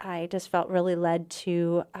there, I just felt really led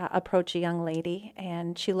to approach a young lady.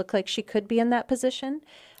 And she looked like she could be in that position,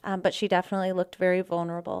 but she definitely looked very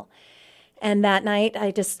vulnerable. And that night,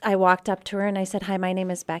 I walked up to her and I said, "Hi, my name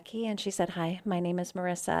is Becky." And she said, "Hi, my name is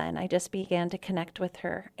Marissa." And I just began to connect with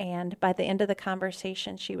her. And by the end of the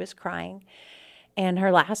conversation, she was crying. And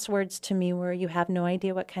her last words to me were, "You have no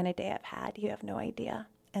idea what kind of day I've had. You have no idea."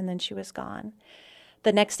 And then she was gone.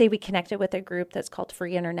 The next day, we connected with a group that's called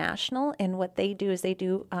Free International, and what they do is they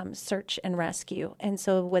do search and rescue. And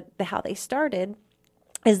so how they started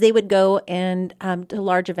is they would go and to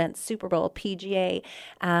large events, Super Bowl, PGA,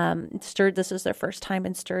 this is their first time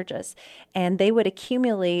in Sturgis, and they would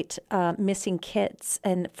accumulate missing kids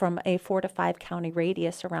and from a 4 to 5 county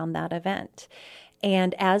radius around that event.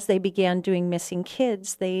 And as they began doing missing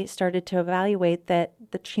kids, they started to evaluate that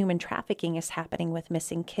the human trafficking is happening with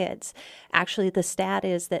missing kids. Actually, the stat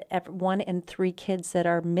is that 1 in 3 kids that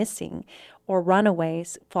are missing or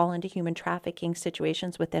runaways fall into human trafficking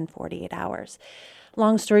situations within 48 hours.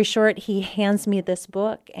 Long story short, he hands me this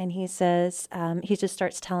book and he says, he just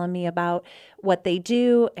starts telling me about what they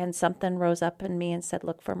do, and something rose up in me and said,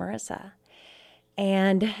 "Look for Marissa."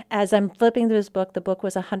 And as I'm flipping through this book, the book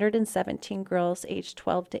was 117 girls aged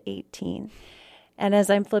 12 to 18. And as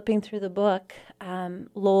I'm flipping through the book,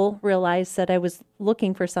 Lowell realized that I was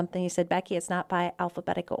looking for something. He said, "Becky, it's not by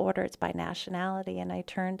alphabetical order, it's by nationality." And I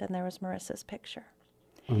turned and there was Marissa's picture.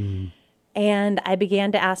 And I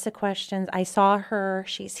began to ask the questions. I saw her,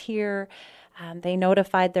 she's here. They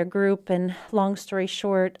notified their group, and long story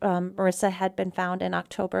short, Marissa had been found in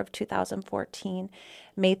October of 2014.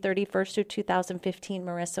 May 31st of 2015,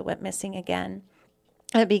 Marissa went missing again.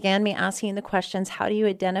 It began me asking the questions, how do you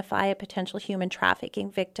identify a potential human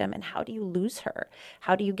trafficking victim, and how do you lose her?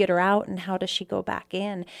 How do you get her out, and how does she go back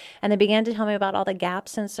in? And they began to tell me about all the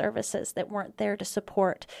gaps in services that weren't there to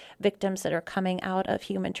support victims that are coming out of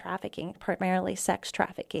human trafficking, primarily sex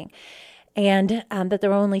trafficking. And that there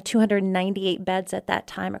were only 298 beds at that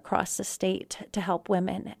time across the state to help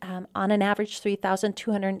women. On an average,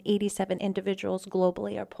 3,287 individuals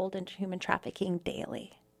globally are pulled into human trafficking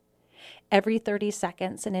daily. Every 30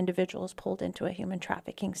 seconds, an individual is pulled into a human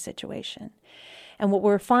trafficking situation. And what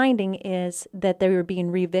we're finding is that they were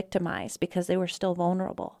being re-victimized because they were still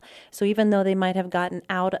vulnerable. So even though they might have gotten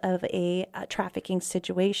out of a trafficking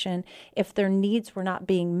situation, if their needs were not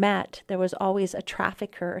being met, there was always a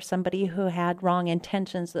trafficker or somebody who had wrong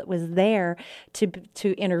intentions that was there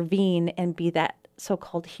to intervene and be that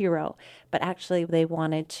so-called hero, but actually they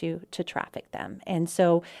wanted to traffic them. And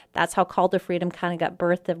so that's how Call to Freedom kind of got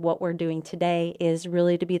birthed. Of what we're doing today is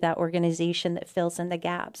really to be that organization that fills in the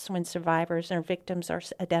gaps when survivors or victims are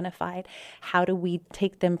identified. How do we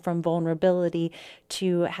take them from vulnerability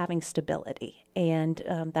to having stability? And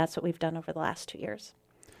that's what we've done over the last 2 years.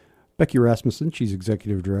 Becky Rasmussen, she's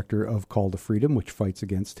executive director of Call to Freedom, which fights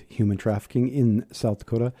against human trafficking in South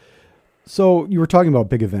Dakota. So you were talking about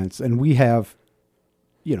big events, and we have,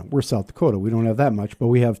 we're South Dakota. We don't have that much, but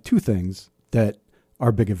we have 2 things that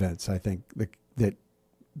are big events, I think, that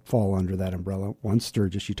fall under that umbrella. One,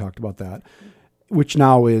 Sturgis, you talked about that, which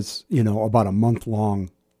now is, about a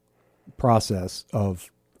month-long process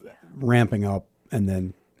of ramping up and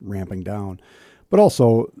then ramping down. But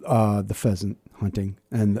also the pheasant hunting,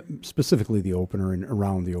 and specifically the opener and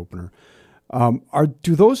around the opener.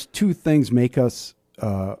 Do those 2 things make us,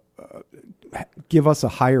 give us a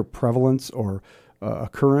higher prevalence or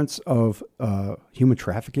occurrence of human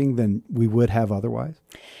trafficking than we would have otherwise?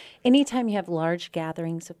 Anytime you have large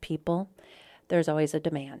gatherings of people, there's always a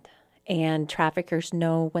demand. And traffickers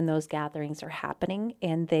know when those gatherings are happening,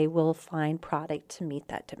 and they will find product to meet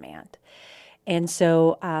that demand. And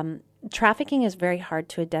so trafficking is very hard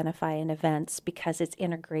to identify in events because it's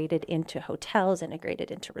integrated into hotels, integrated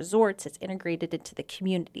into resorts, it's integrated into the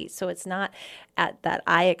community. So it's not at that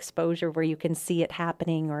eye exposure where you can see it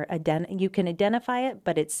happening, or you can identify it,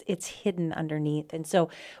 but it's hidden underneath. And so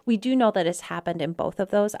we do know that it's happened in both of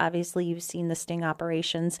those. Obviously, you've seen the sting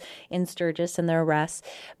operations in Sturgis and their arrests,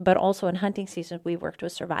 but also in hunting season, we worked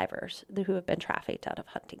with survivors who have been trafficked out of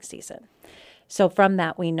hunting season. So from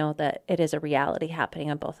that, we know that it is a reality happening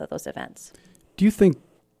on both of those events. Do you think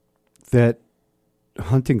that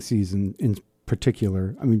hunting season in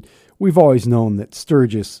particular, I mean, we've always known that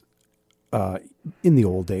Sturgis, in the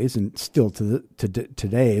old days and still to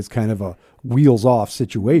today, is kind of a wheels off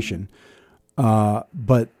situation.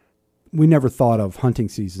 But we never thought of hunting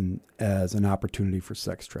season as an opportunity for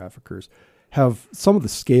sex traffickers. Have some of the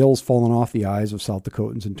scales fallen off the eyes of South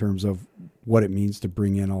Dakotans in terms of what it means to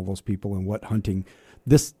bring in all those people and what hunting,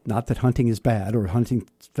 not that hunting is bad or hunting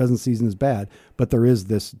pheasant season is bad, but there is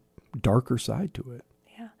this darker side to it.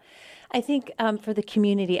 Yeah. I think for the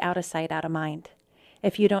community, out of sight, out of mind.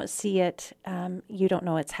 If you don't see it, you don't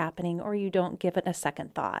know it's happening, or you don't give it a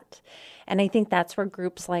second thought. And I think that's where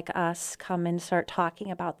groups like us come and start talking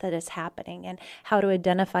about that is happening, and how to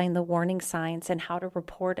identify the warning signs and how to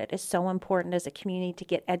report it is so important as a community to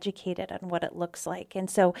get educated on what it looks like. And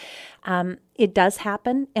so it does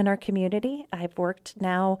happen in our community. I've worked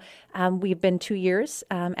now, we've been 2 years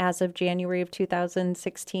as of January of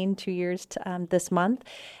 2016, 2 years this month.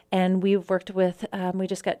 And we've worked with, we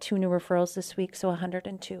just got 2 new referrals this week, so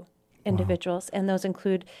 102 individuals. Wow. And those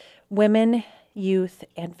include women, youth,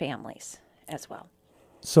 and families as well.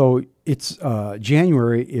 So it's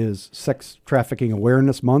January is Sex Trafficking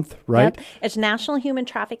Awareness Month, right? Yep. It's National Human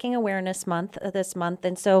Trafficking Awareness Month this month.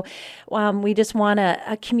 And so we just want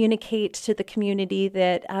to communicate to the community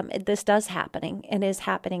that this does happening and is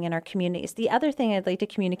happening in our communities. The other thing I'd like to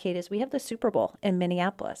communicate is we have the Super Bowl in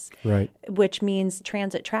Minneapolis, right? Which means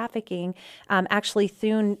transit trafficking. Actually,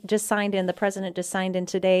 Thune the president just signed in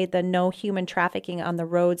today the No Human Trafficking on the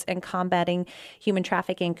Roads and Combating Human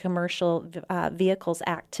Trafficking Commercial Vehicles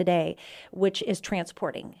Act today, which is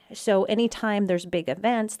transporting. So anytime there's big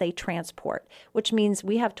events, they transport, which means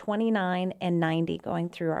we have 29 and 90 going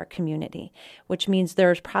through our community, which means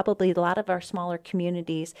there's probably a lot of our smaller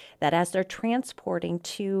communities that as they're transporting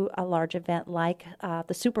to a large event like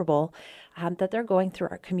the Super Bowl, that they're going through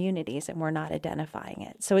our communities and we're not identifying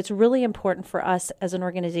it. So it's really important for us as an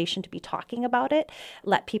organization to be talking about it,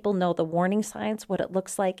 let people know the warning signs, what it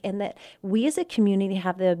looks like, and that we as a community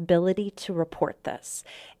have the ability to report this.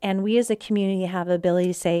 And we as a community have the ability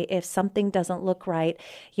to say if something doesn't look right.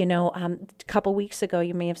 A couple weeks ago,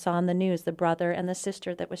 you may have saw on the news the brother and the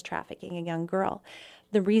sister that was trafficking a young girl.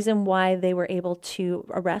 The reason why they were able to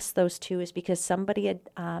arrest those two is because somebody had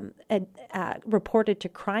reported to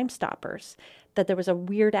Crime Stoppers that there was a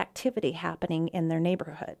weird activity happening in their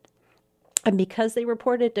neighborhood. And because they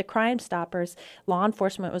reported to Crime Stoppers, law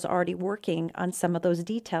enforcement was already working on some of those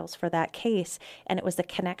details for that case, and it was the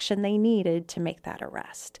connection they needed to make that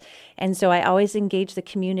arrest. And so I always engage the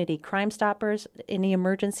community, Crime Stoppers, any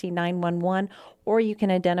emergency 911, or you can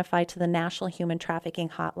identify to the National Human Trafficking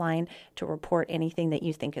Hotline to report anything that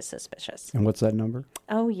you think is suspicious. And what's that number?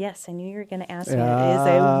 Oh, yes. I knew you were going to ask me. It is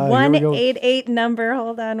a 188 number.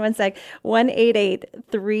 Hold on one sec.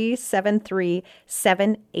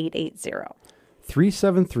 1-888-373-7880.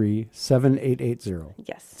 373-7880.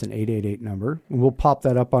 Yes. It's an 888 number. And we'll pop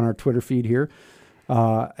that up on our Twitter feed here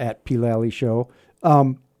at P. Lally Show.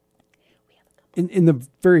 In the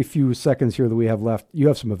very few seconds here that we have left, you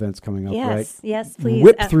have some events coming up, right? Yes, please.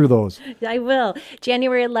 Whip through those. I will.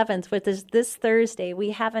 January 11th, which is this Thursday,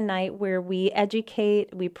 we have a night where we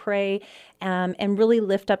educate, we pray, and really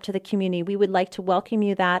lift up to the community. We would like to welcome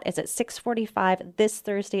you. That is at 6:45 this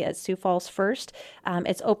Thursday at Sioux Falls First.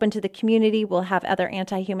 It's open to the community. We'll have other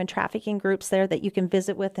anti-human trafficking groups there that you can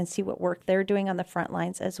visit with and see what work they're doing on the front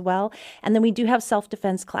lines as well. And then we do have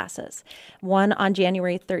self-defense classes, one on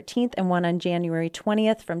January 13th and one on January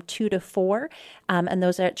 20th from 2 to 4. And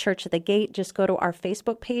those are at Church of the Gate. Just go to our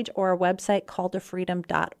Facebook page or our website,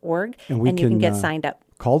 calldtofreedom.org, and you can get signed up.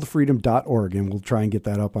 Calldtofreedom.org, and we'll try and get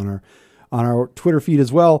that up on our Twitter feed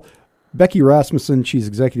as well. Becky Rasmussen, she's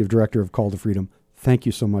Executive Director of Call to Freedom. Thank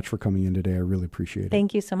you so much for coming in today. I really appreciate it.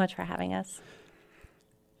 Thank you so much for having us.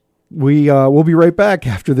 We'll be right back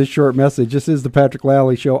after this short message. This is the Patrick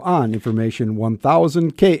Lally Show on Information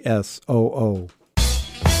 1000 KSOO.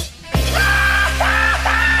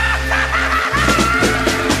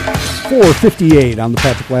 4:58 on the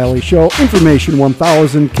Patrick Lally Show, Information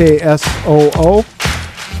 1000 KSOO.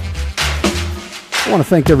 I want to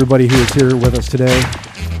thank everybody who is here with us today.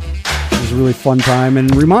 It was a really fun time,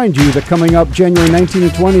 and remind you that coming up January 19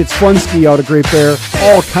 and 20, it's Fun Ski out at Great Bear.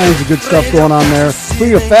 All kinds of good stuff going on there,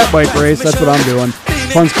 including a fat bike race. That's what I'm doing.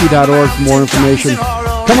 Funski.org for more information.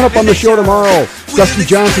 Coming up on the show tomorrow, Dusty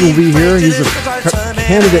Johnson will be here. He's a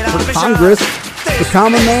candidate for Congress, the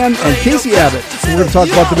Common Man, and Casey Abbott. So we're going to talk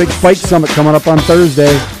about the big bike summit coming up on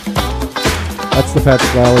Thursday. That's the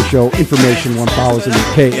Patrick Lally Show, Information 1000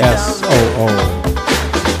 KSOO.